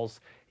walls.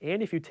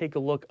 And if you take a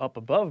look up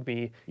above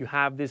me, you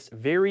have this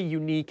very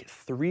unique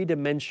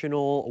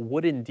three-dimensional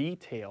wooden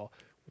detail,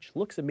 which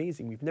looks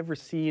amazing. We've never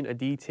seen a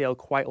detail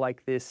quite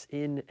like this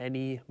in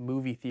any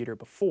movie theater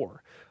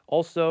before.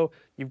 Also,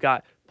 you've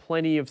got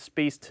plenty of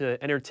space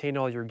to entertain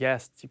all your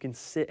guests. You can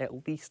sit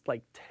at least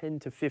like 10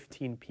 to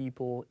 15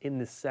 people in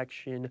this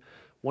section.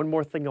 One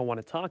more thing I want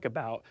to talk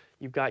about,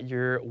 you've got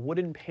your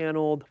wooden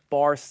paneled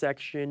bar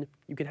section.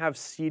 You can have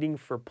seating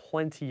for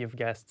plenty of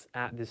guests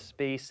at this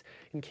space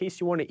in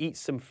case you want to eat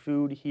some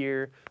food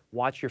here,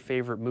 watch your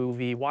favorite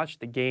movie, watch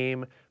the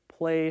game,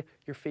 play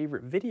your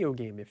favorite video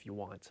game if you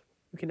want.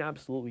 You can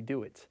absolutely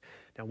do it.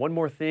 Now, one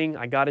more thing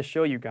I gotta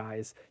show you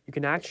guys, you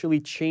can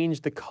actually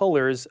change the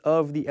colors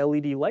of the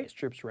LED light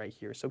strips right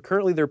here. So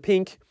currently they're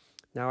pink.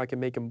 Now I can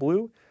make them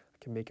blue,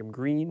 I can make them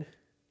green,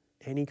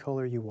 any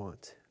color you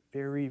want.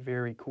 Very,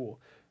 very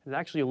cool. It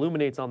actually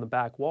illuminates on the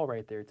back wall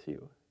right there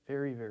too.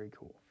 Very, very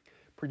cool.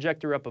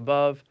 Projector up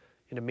above,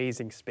 an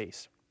amazing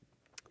space.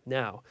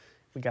 Now,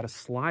 we gotta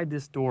slide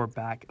this door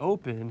back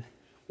open.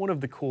 One of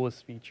the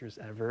coolest features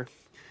ever.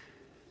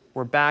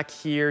 We're back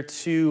here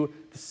to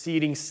the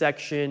seating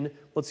section.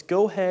 Let's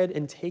go ahead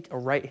and take a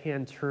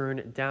right-hand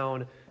turn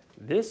down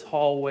this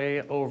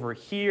hallway over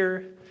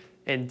here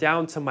and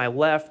down to my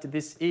left.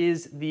 This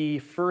is the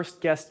first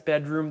guest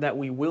bedroom that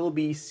we will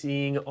be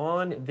seeing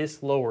on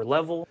this lower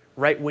level.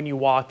 Right when you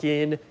walk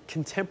in,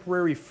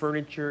 contemporary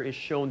furniture is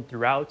shown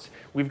throughout.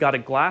 We've got a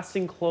glass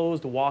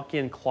enclosed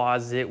walk-in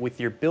closet with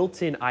your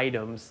built-in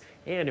items.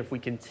 And if we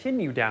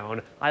continue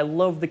down, I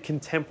love the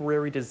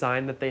contemporary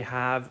design that they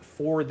have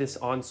for this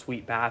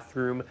ensuite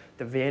bathroom.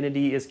 The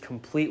vanity is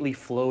completely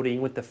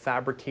floating with the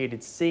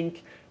fabricated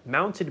sink,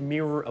 mounted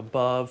mirror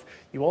above.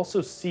 You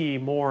also see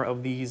more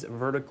of these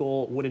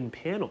vertical wooden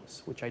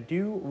panels, which I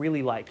do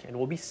really like, and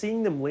we'll be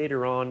seeing them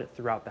later on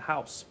throughout the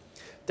house.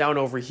 Down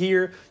over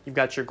here, you've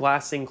got your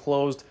glass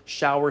enclosed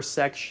shower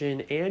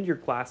section and your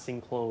glass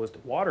enclosed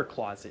water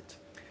closet.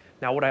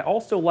 Now, what I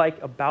also like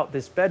about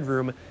this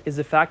bedroom is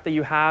the fact that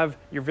you have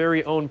your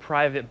very own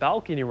private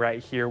balcony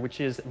right here,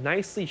 which is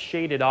nicely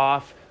shaded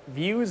off.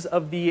 Views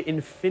of the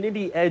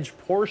infinity edge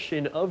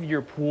portion of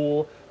your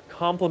pool,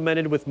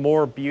 complemented with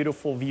more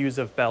beautiful views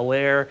of Bel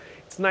Air.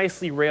 It's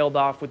nicely railed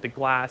off with the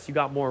glass. You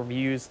got more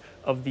views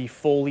of the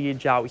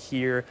foliage out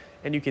here.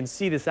 And you can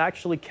see this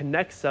actually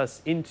connects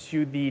us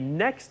into the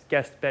next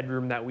guest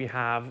bedroom that we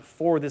have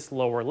for this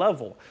lower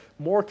level.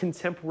 More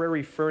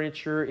contemporary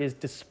furniture is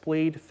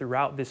displayed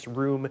throughout this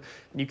room.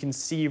 And you can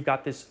see you've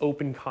got this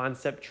open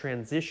concept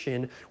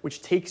transition,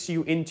 which takes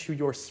you into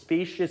your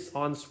spacious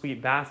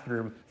ensuite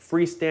bathroom.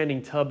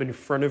 Freestanding tub in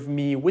front of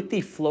me with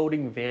the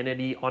floating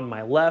vanity on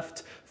my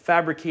left.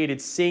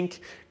 Fabricated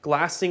sink,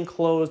 glass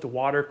enclosed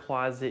water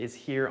closet is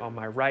here on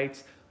my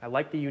right. I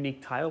like the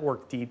unique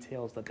tilework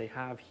details that they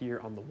have here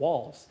on the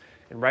walls.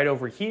 And right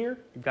over here,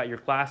 you've got your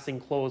glass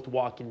enclosed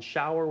walk-in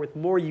shower with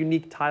more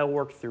unique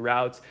tilework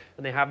throughout.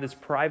 And they have this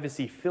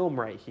privacy film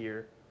right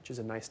here, which is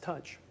a nice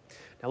touch.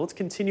 Now let's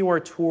continue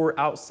our tour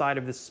outside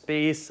of the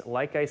space.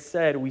 Like I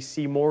said, we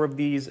see more of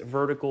these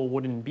vertical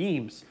wooden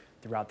beams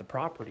throughout the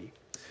property.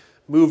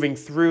 Moving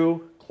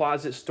through,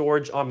 closet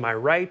storage on my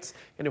right,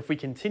 and if we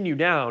continue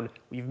down,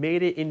 we've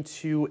made it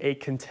into a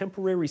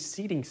contemporary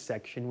seating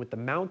section with the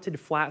mounted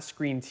flat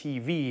screen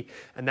TV,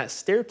 and that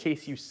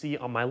staircase you see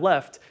on my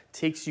left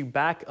takes you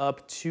back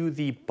up to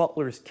the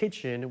butler's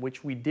kitchen,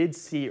 which we did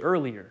see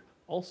earlier.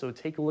 Also,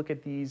 take a look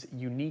at these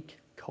unique,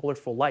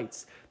 colorful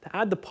lights. To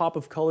add the pop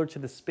of color to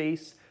the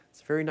space,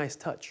 it's a very nice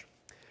touch.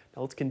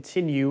 Now let's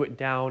continue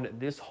down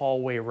this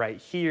hallway right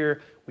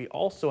here. We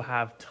also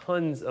have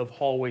tons of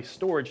hallway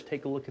storage.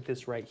 Take a look at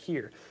this right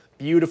here.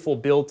 Beautiful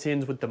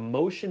built-ins with the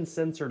motion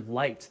censored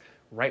light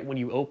right when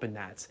you open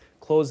that.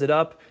 Close it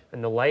up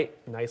and the light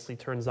nicely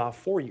turns off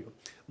for you.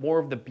 More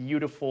of the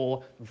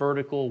beautiful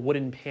vertical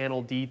wooden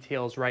panel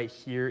details right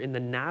here in the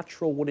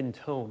natural wooden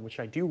tone,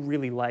 which I do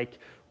really like.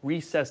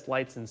 Recessed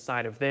lights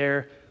inside of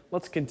there.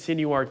 Let's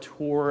continue our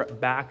tour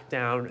back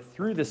down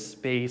through the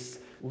space.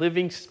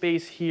 Living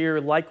space here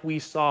like we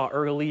saw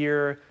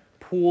earlier,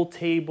 pool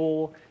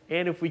table,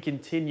 and if we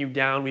continue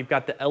down, we've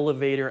got the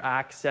elevator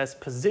access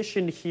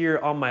positioned here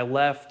on my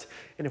left.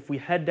 And if we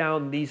head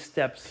down these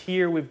steps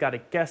here, we've got a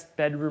guest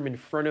bedroom in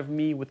front of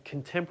me with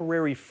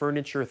contemporary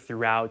furniture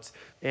throughout,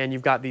 and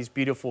you've got these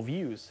beautiful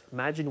views.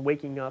 Imagine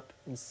waking up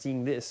and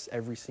seeing this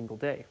every single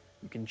day.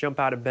 You can jump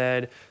out of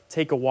bed,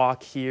 take a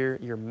walk here,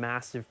 your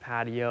massive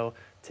patio,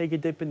 take a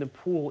dip in the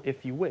pool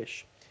if you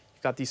wish.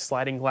 You've got these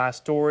sliding glass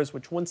doors,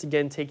 which once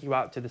again take you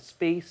out to the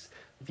space,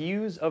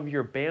 views of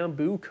your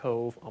bamboo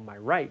cove on my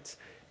right.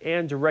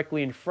 And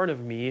directly in front of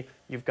me,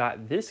 you've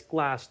got this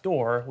glass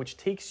door, which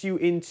takes you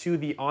into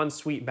the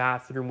ensuite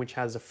bathroom, which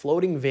has a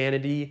floating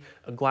vanity,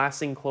 a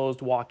glass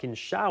enclosed walk-in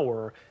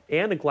shower,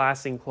 and a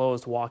glass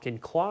enclosed walk-in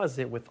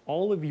closet with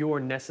all of your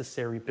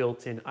necessary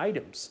built-in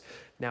items.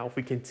 Now, if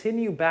we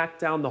continue back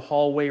down the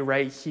hallway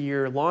right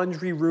here,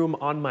 laundry room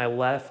on my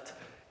left,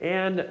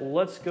 and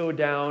let's go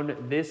down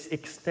this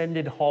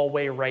extended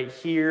hallway right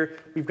here.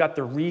 We've got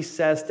the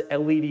recessed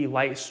LED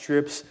light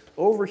strips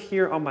over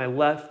here on my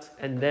left.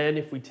 And then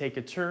if we take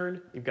a turn,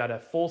 you've got a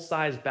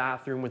full-size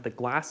bathroom with a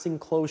glass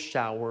enclosed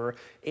shower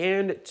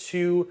and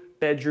 2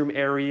 bedroom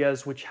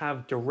areas which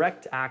have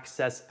direct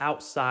access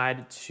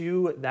outside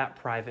to that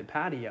private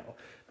patio.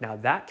 Now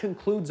that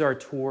concludes our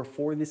tour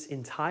for this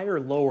entire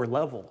lower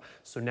level.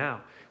 So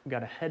now we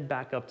gotta head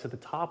back up to the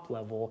top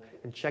level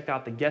and check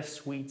out the guest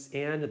suites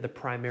and the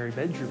primary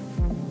bedroom.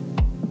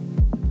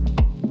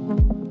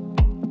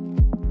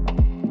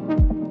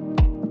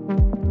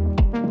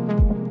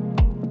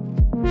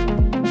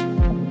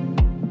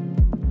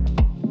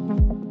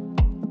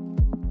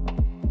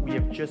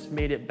 Just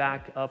made it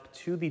back up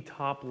to the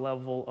top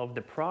level of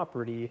the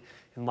property.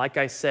 And like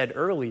I said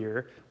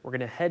earlier, we're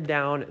gonna head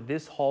down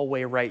this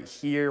hallway right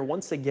here.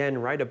 Once again,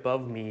 right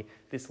above me,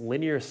 this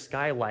linear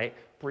skylight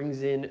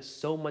brings in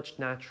so much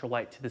natural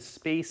light to the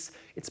space.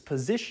 It's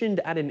positioned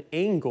at an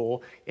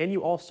angle, and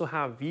you also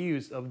have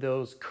views of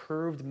those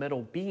curved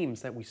metal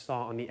beams that we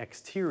saw on the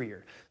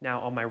exterior. Now,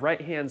 on my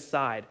right-hand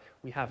side,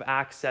 we have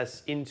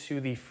access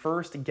into the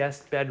first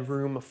guest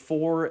bedroom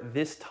for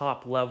this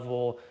top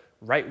level.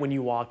 Right when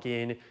you walk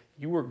in,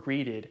 you are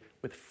greeted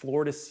with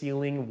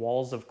floor-to-ceiling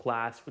walls of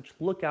glass which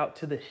look out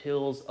to the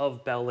hills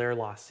of Bel Air,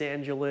 Los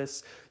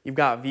Angeles. You've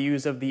got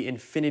views of the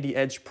infinity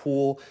edge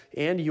pool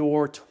and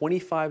your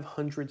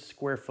 2,500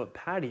 square foot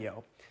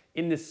patio.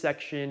 In this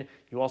section,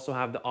 you also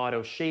have the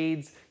auto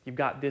shades. You've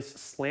got this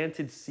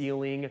slanted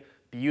ceiling,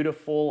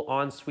 beautiful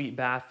ensuite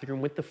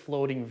bathroom with the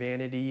floating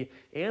vanity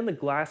and the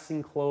glass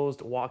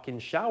enclosed walk-in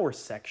shower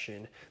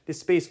section. This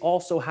space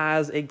also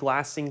has a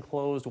glass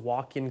enclosed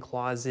walk-in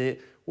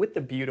closet with the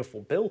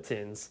beautiful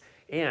built-ins.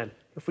 And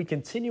if we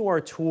continue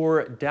our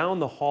tour down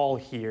the hall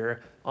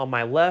here, on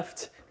my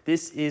left,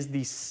 this is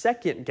the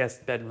second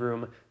guest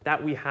bedroom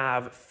that we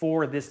have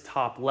for this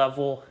top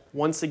level.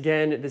 Once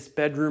again, this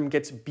bedroom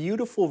gets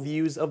beautiful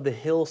views of the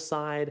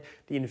hillside,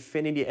 the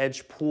infinity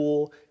edge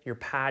pool, your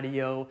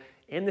patio,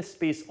 and this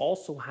space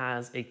also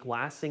has a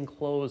glass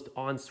enclosed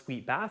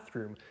ensuite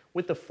bathroom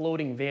with a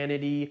floating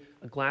vanity,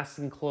 a glass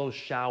enclosed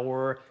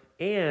shower,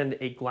 and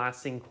a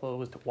glass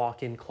enclosed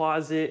walk-in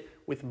closet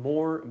with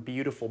more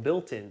beautiful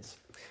built-ins.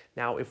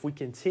 Now, if we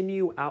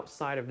continue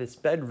outside of this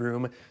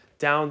bedroom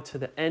down to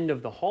the end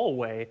of the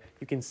hallway,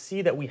 you can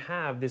see that we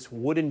have this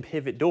wooden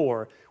pivot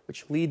door,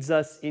 which leads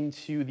us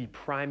into the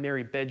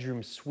primary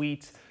bedroom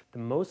suite, the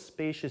most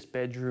spacious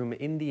bedroom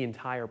in the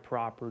entire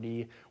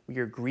property. We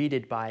are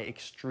greeted by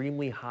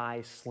extremely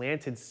high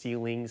slanted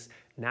ceilings.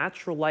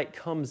 Natural light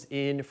comes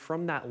in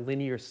from that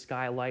linear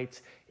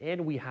skylight,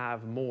 and we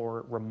have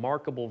more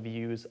remarkable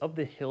views of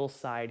the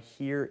hillside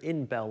here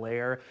in Bel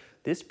Air.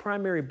 This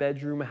primary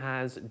bedroom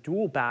has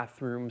dual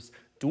bathrooms,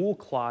 dual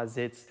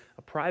closets,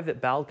 a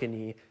private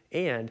balcony,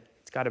 and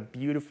it's got a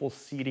beautiful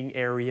seating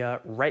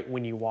area right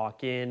when you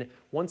walk in.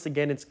 Once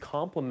again, it's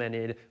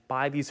complemented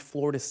by these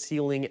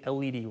floor-to-ceiling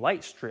LED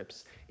light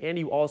strips, and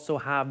you also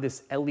have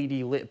this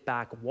LED lit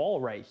back wall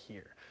right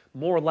here.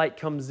 More light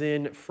comes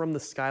in from the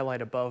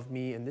skylight above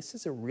me, and this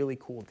is a really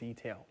cool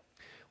detail.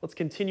 Let's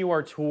continue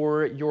our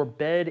tour. Your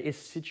bed is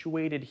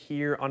situated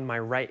here on my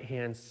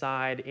right-hand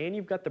side, and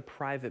you've got the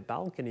private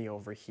balcony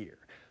over here.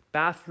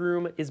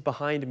 Bathroom is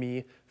behind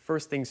me.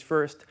 First things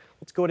first,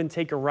 let's go ahead and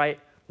take a right.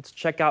 Let's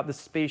check out the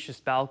spacious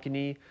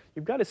balcony.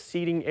 You've got a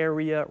seating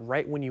area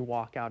right when you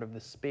walk out of the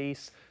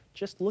space.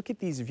 Just look at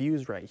these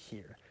views right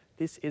here.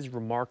 This is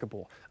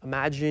remarkable.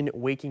 Imagine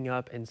waking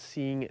up and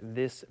seeing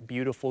this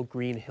beautiful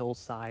green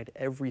hillside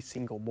every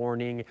single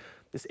morning.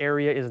 This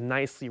area is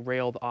nicely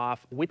railed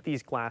off with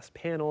these glass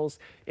panels,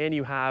 and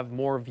you have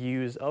more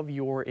views of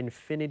your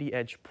infinity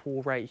edge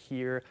pool right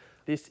here.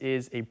 This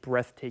is a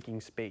breathtaking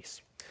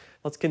space.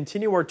 Let's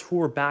continue our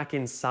tour back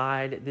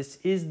inside. This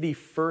is the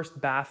first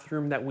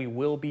bathroom that we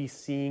will be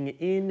seeing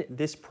in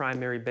this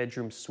primary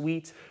bedroom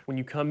suite. When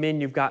you come in,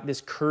 you've got this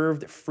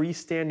curved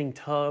freestanding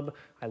tub.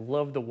 I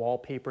love the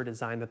wallpaper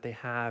design that they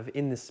have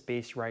in this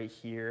space right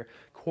here.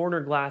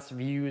 Corner glass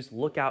views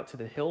look out to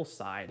the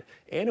hillside.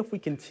 And if we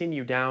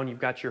continue down, you've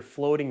got your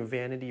floating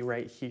vanity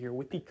right here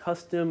with the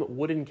custom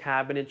wooden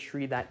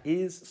cabinetry that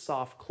is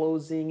soft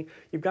closing.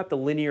 You've got the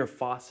linear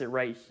faucet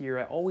right here.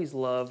 I always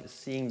love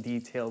seeing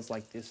details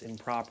like this in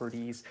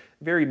properties.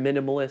 Very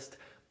minimalist.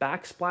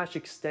 Backsplash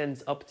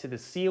extends up to the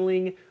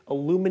ceiling.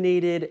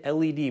 Illuminated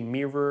LED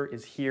mirror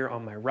is here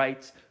on my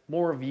right.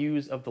 More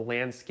views of the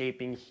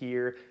landscaping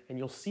here, and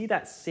you'll see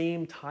that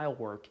same tile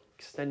work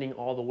extending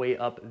all the way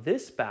up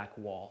this back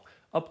wall.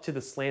 up to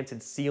the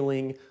slanted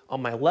ceiling.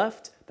 On my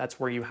left, that's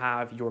where you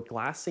have your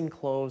glass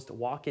enclosed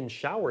walk-in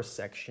shower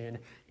section.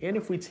 And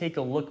if we take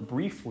a look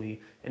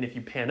briefly, and if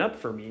you pan up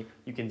for me,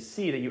 you can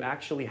see that you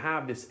actually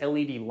have this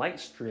LED light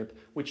strip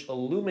which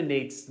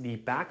illuminates the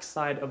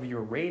backside of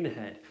your rain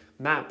head.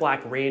 Matte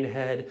black rain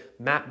head,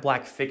 matte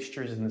black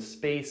fixtures in the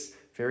space,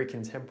 very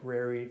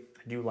contemporary.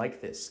 I do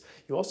like this.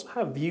 You also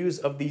have views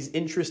of these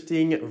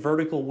interesting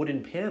vertical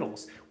wooden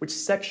panels, which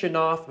section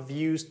off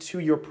views to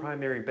your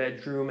primary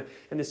bedroom.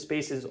 And the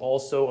space is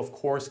also, of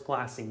course,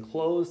 glass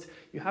enclosed.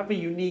 You have a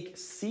unique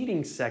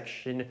seating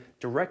section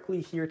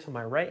directly here to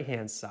my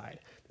right-hand side.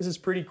 This is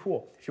pretty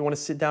cool. If you want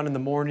to sit down in the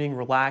morning,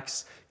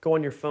 relax, go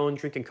on your phone,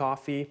 drinking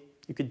coffee,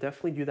 you could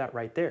definitely do that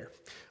right there.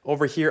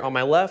 Over here on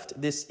my left,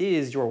 this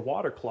is your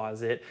water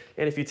closet.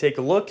 And if you take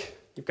a look,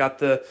 you've got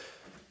the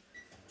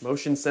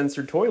motion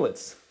sensor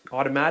toilets.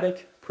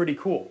 Automatic, pretty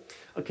cool.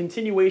 A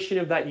continuation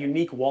of that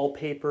unique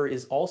wallpaper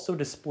is also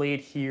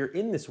displayed here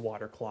in this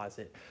water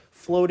closet.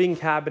 Floating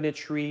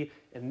cabinetry,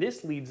 and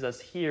this leads us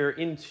here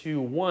into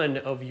one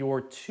of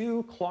your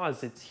 2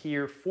 closets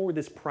here for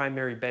this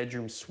primary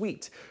bedroom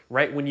suite.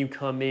 Right when you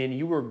come in,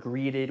 you are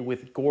greeted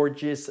with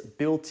gorgeous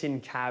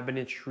built-in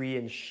cabinetry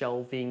and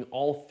shelving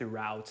all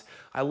throughout.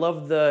 I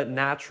love the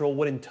natural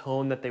wooden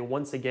tone that they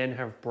once again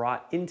have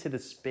brought into the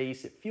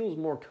space. It feels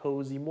more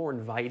cozy, more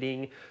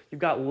inviting.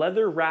 You've got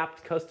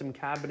leather-wrapped custom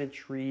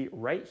cabinetry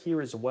right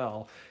here as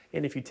well.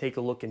 And if you take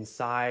a look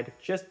inside,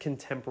 just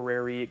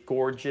contemporary,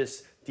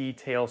 gorgeous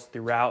details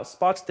throughout.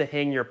 Spots to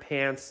hang your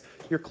pants,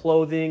 your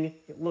clothing.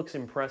 It looks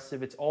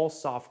impressive. It's all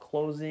soft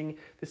closing.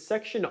 This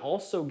section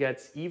also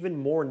gets even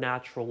more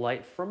natural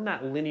light from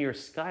that linear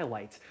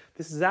skylight.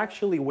 This is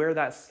actually where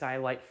that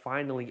skylight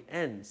finally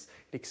ends.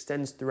 It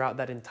extends throughout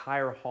that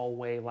entire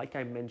hallway, like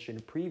I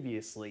mentioned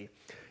previously.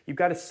 You've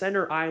got a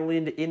center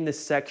island in this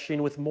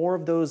section with more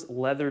of those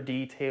leather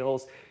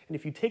details. And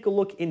if you take a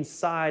look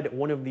inside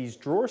one of these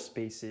drawer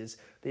spaces,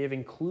 they have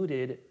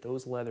included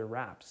those leather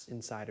wraps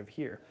inside of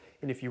here.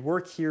 And if you were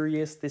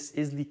curious, this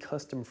is the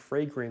custom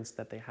fragrance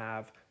that they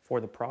have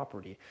for the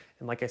property.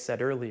 And like I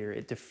said earlier,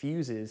 it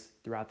diffuses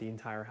throughout the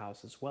entire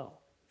house as well.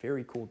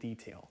 Very cool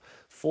detail.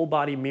 Full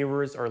body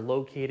mirrors are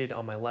located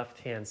on my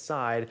left-hand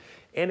side.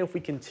 And if we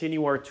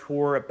continue our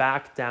tour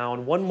back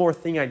down, one more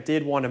thing I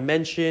did want to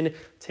mention,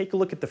 take a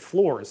look at the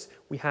floors.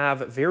 We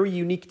have very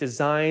unique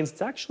designs.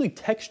 It's actually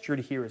textured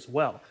here as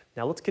well.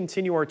 Now let's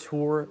continue our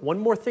tour. One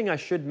more thing I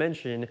should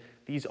mention,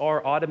 these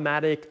are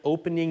automatic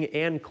opening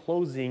and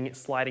closing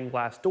sliding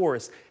glass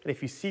doors. And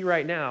if you see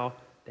right now,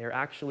 they're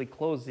actually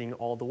closing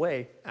all the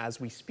way as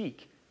we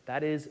speak.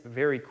 That is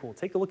very cool.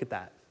 Take a look at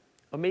that.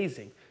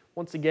 Amazing.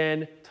 Once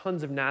again,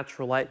 tons of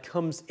natural light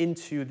comes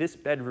into this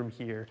bedroom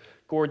here.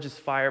 Gorgeous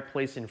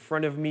fireplace in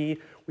front of me.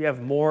 We have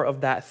more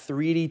of that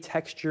 3D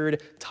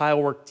textured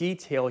tilework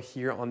detail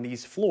here on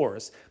these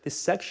floors. This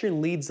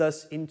section leads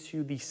us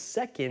into the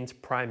second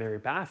primary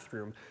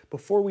bathroom.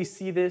 Before we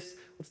see this,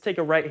 let's take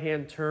a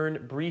right-hand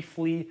turn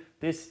briefly.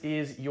 This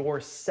is your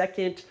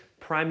second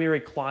primary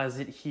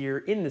closet here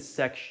in this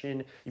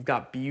section. You've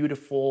got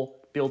beautiful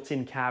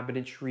built-in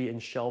cabinetry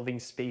and shelving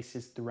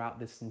spaces throughout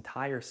this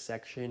entire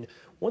section.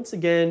 Once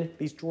again,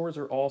 these drawers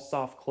are all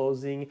soft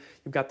closing.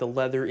 You've got the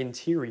leather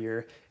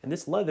interior, and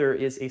this leather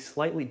is a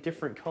slightly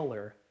different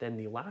color than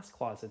the last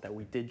closet that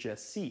we did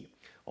just see.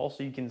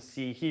 Also, you can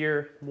see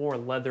here more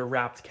leather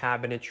wrapped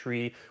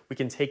cabinetry. We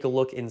can take a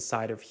look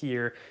inside of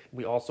here.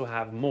 We also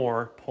have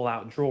more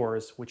pull-out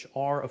drawers, which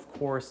are of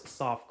course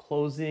soft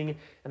closing.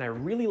 And I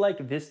really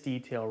like this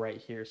detail right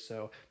here.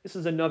 So this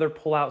is another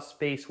pull-out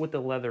space with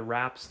the leather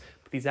wraps.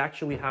 These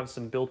actually have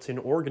some built-in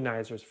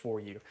organizers for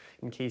you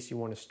in case you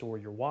want to store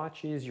your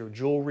watches, your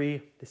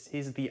jewelry. This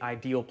is the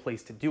ideal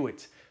place to do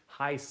it.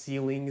 High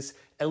ceilings,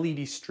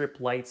 LED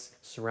strip lights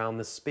surround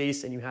the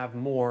space, and you have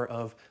more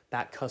of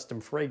that custom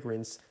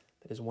fragrance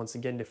that is once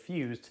again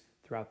diffused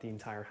throughout the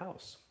entire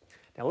house.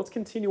 Now let's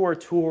continue our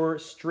tour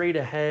straight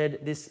ahead.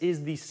 This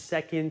is the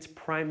second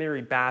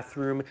primary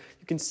bathroom.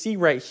 You can see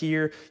right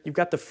here, you've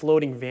got the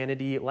floating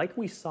vanity like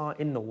we saw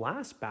in the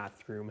last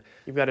bathroom.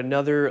 You've got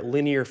another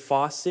linear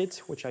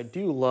faucet, which I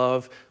do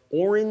love.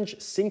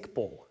 Orange sink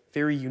bowl,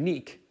 very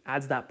unique.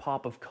 Adds that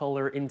pop of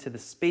color into the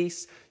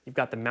space. You've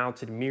got the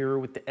mounted mirror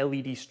with the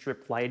LED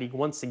strip lighting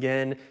once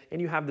again,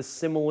 and you have the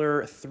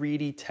similar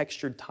 3D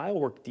textured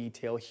tilework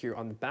detail here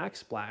on the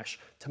backsplash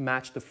to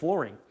match the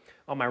flooring.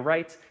 On my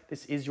right,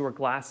 this is your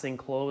glass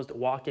enclosed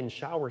walk-in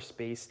shower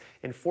space,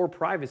 and for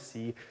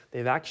privacy,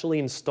 they've actually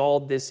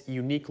installed this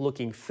unique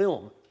looking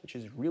film, which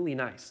is really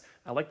nice.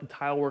 I like the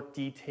tilework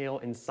detail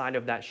inside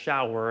of that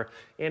shower,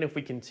 and if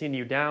we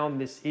continue down,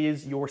 this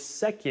is your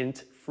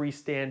second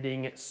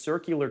freestanding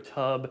circular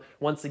tub,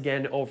 once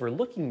again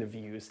overlooking the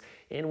views,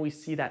 and we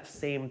see that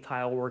same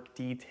tilework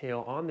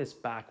detail on this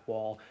back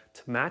wall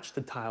to match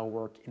the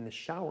tilework in the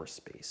shower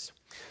space.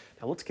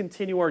 Now let's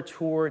continue our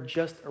tour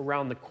just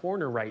around the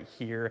corner right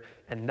here,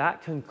 and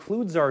that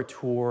concludes our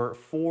tour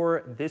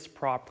for this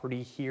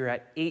property here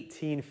at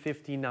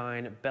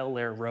 1859 Bel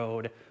Air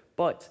Road.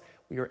 But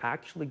we are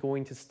actually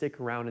going to stick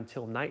around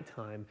until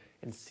nighttime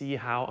and see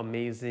how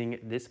amazing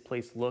this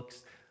place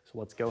looks. So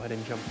let's go ahead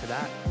and jump to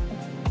that.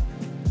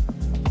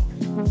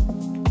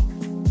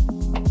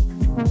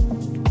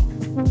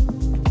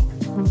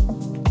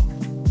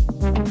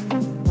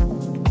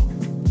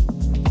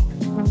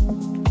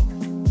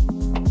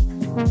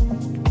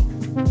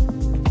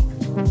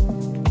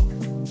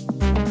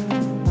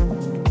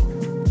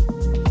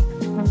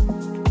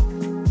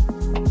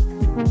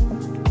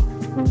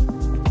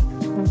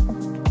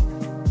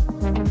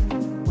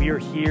 We are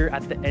here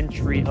at the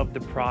entry of the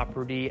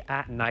property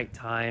at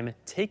nighttime.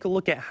 Take a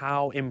look at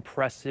how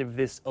impressive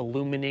this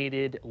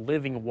illuminated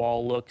living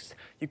wall looks.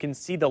 You can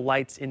see the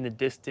lights in the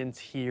distance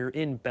here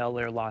in Bel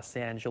Air, Los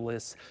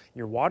Angeles.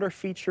 Your water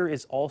feature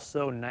is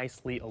also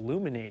nicely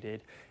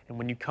illuminated. And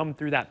when you come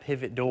through that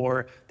pivot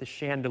door, the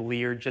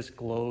chandelier just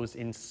glows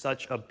in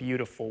such a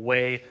beautiful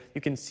way.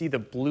 You can see the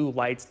blue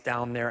lights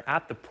down there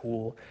at the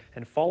pool.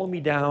 And follow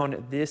me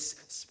down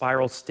this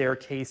spiral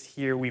staircase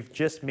here. We've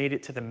just made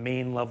it to the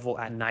main level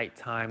at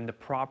nighttime. The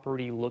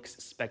property looks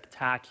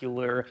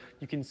spectacular.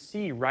 You can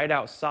see right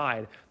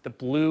outside the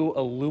blue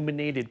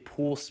illuminated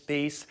pool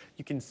space.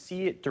 You can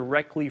see it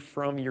directly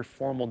from your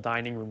formal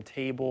dining room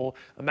table.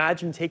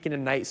 Imagine taking a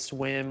night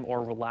swim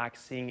or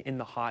relaxing in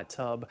the hot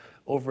tub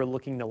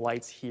overlooking the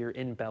lights here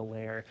in Bel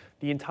Air.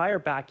 The entire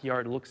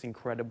backyard looks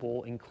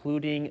incredible,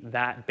 including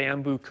that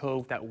bamboo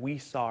cove that we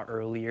saw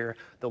earlier.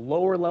 The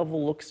lower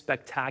level looks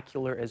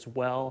spectacular as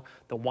well.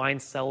 The wine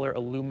cellar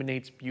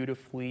illuminates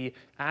beautifully,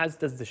 as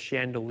does the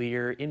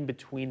chandelier in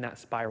between that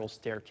spiral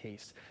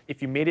staircase.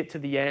 If you made it to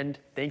the end,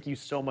 thank you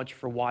so much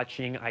for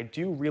watching. I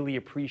do really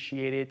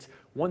appreciate it.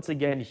 Once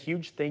again,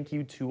 huge thank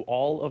you to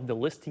all of the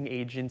listing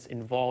agents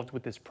involved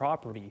with this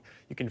property.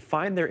 You can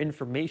find their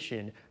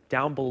information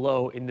down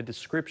below in the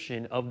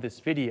description of this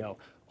video.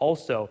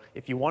 Also,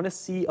 if you want to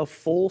see a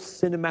full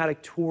cinematic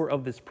tour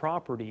of this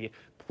property,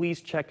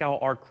 please check out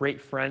our great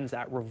friends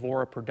at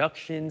Revora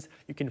Productions.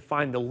 You can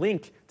find the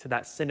link to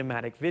that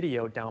cinematic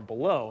video down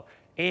below.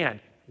 And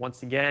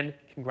once again,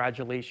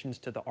 congratulations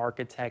to the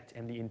architect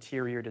and the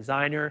interior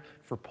designer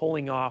for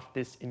pulling off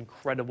this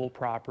incredible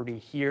property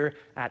here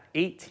at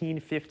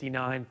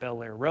 1859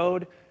 Bel Air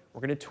Road.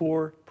 We're going to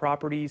tour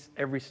properties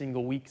every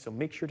single week, so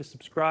make sure to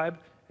subscribe,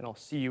 and I'll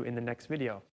see you in the next video.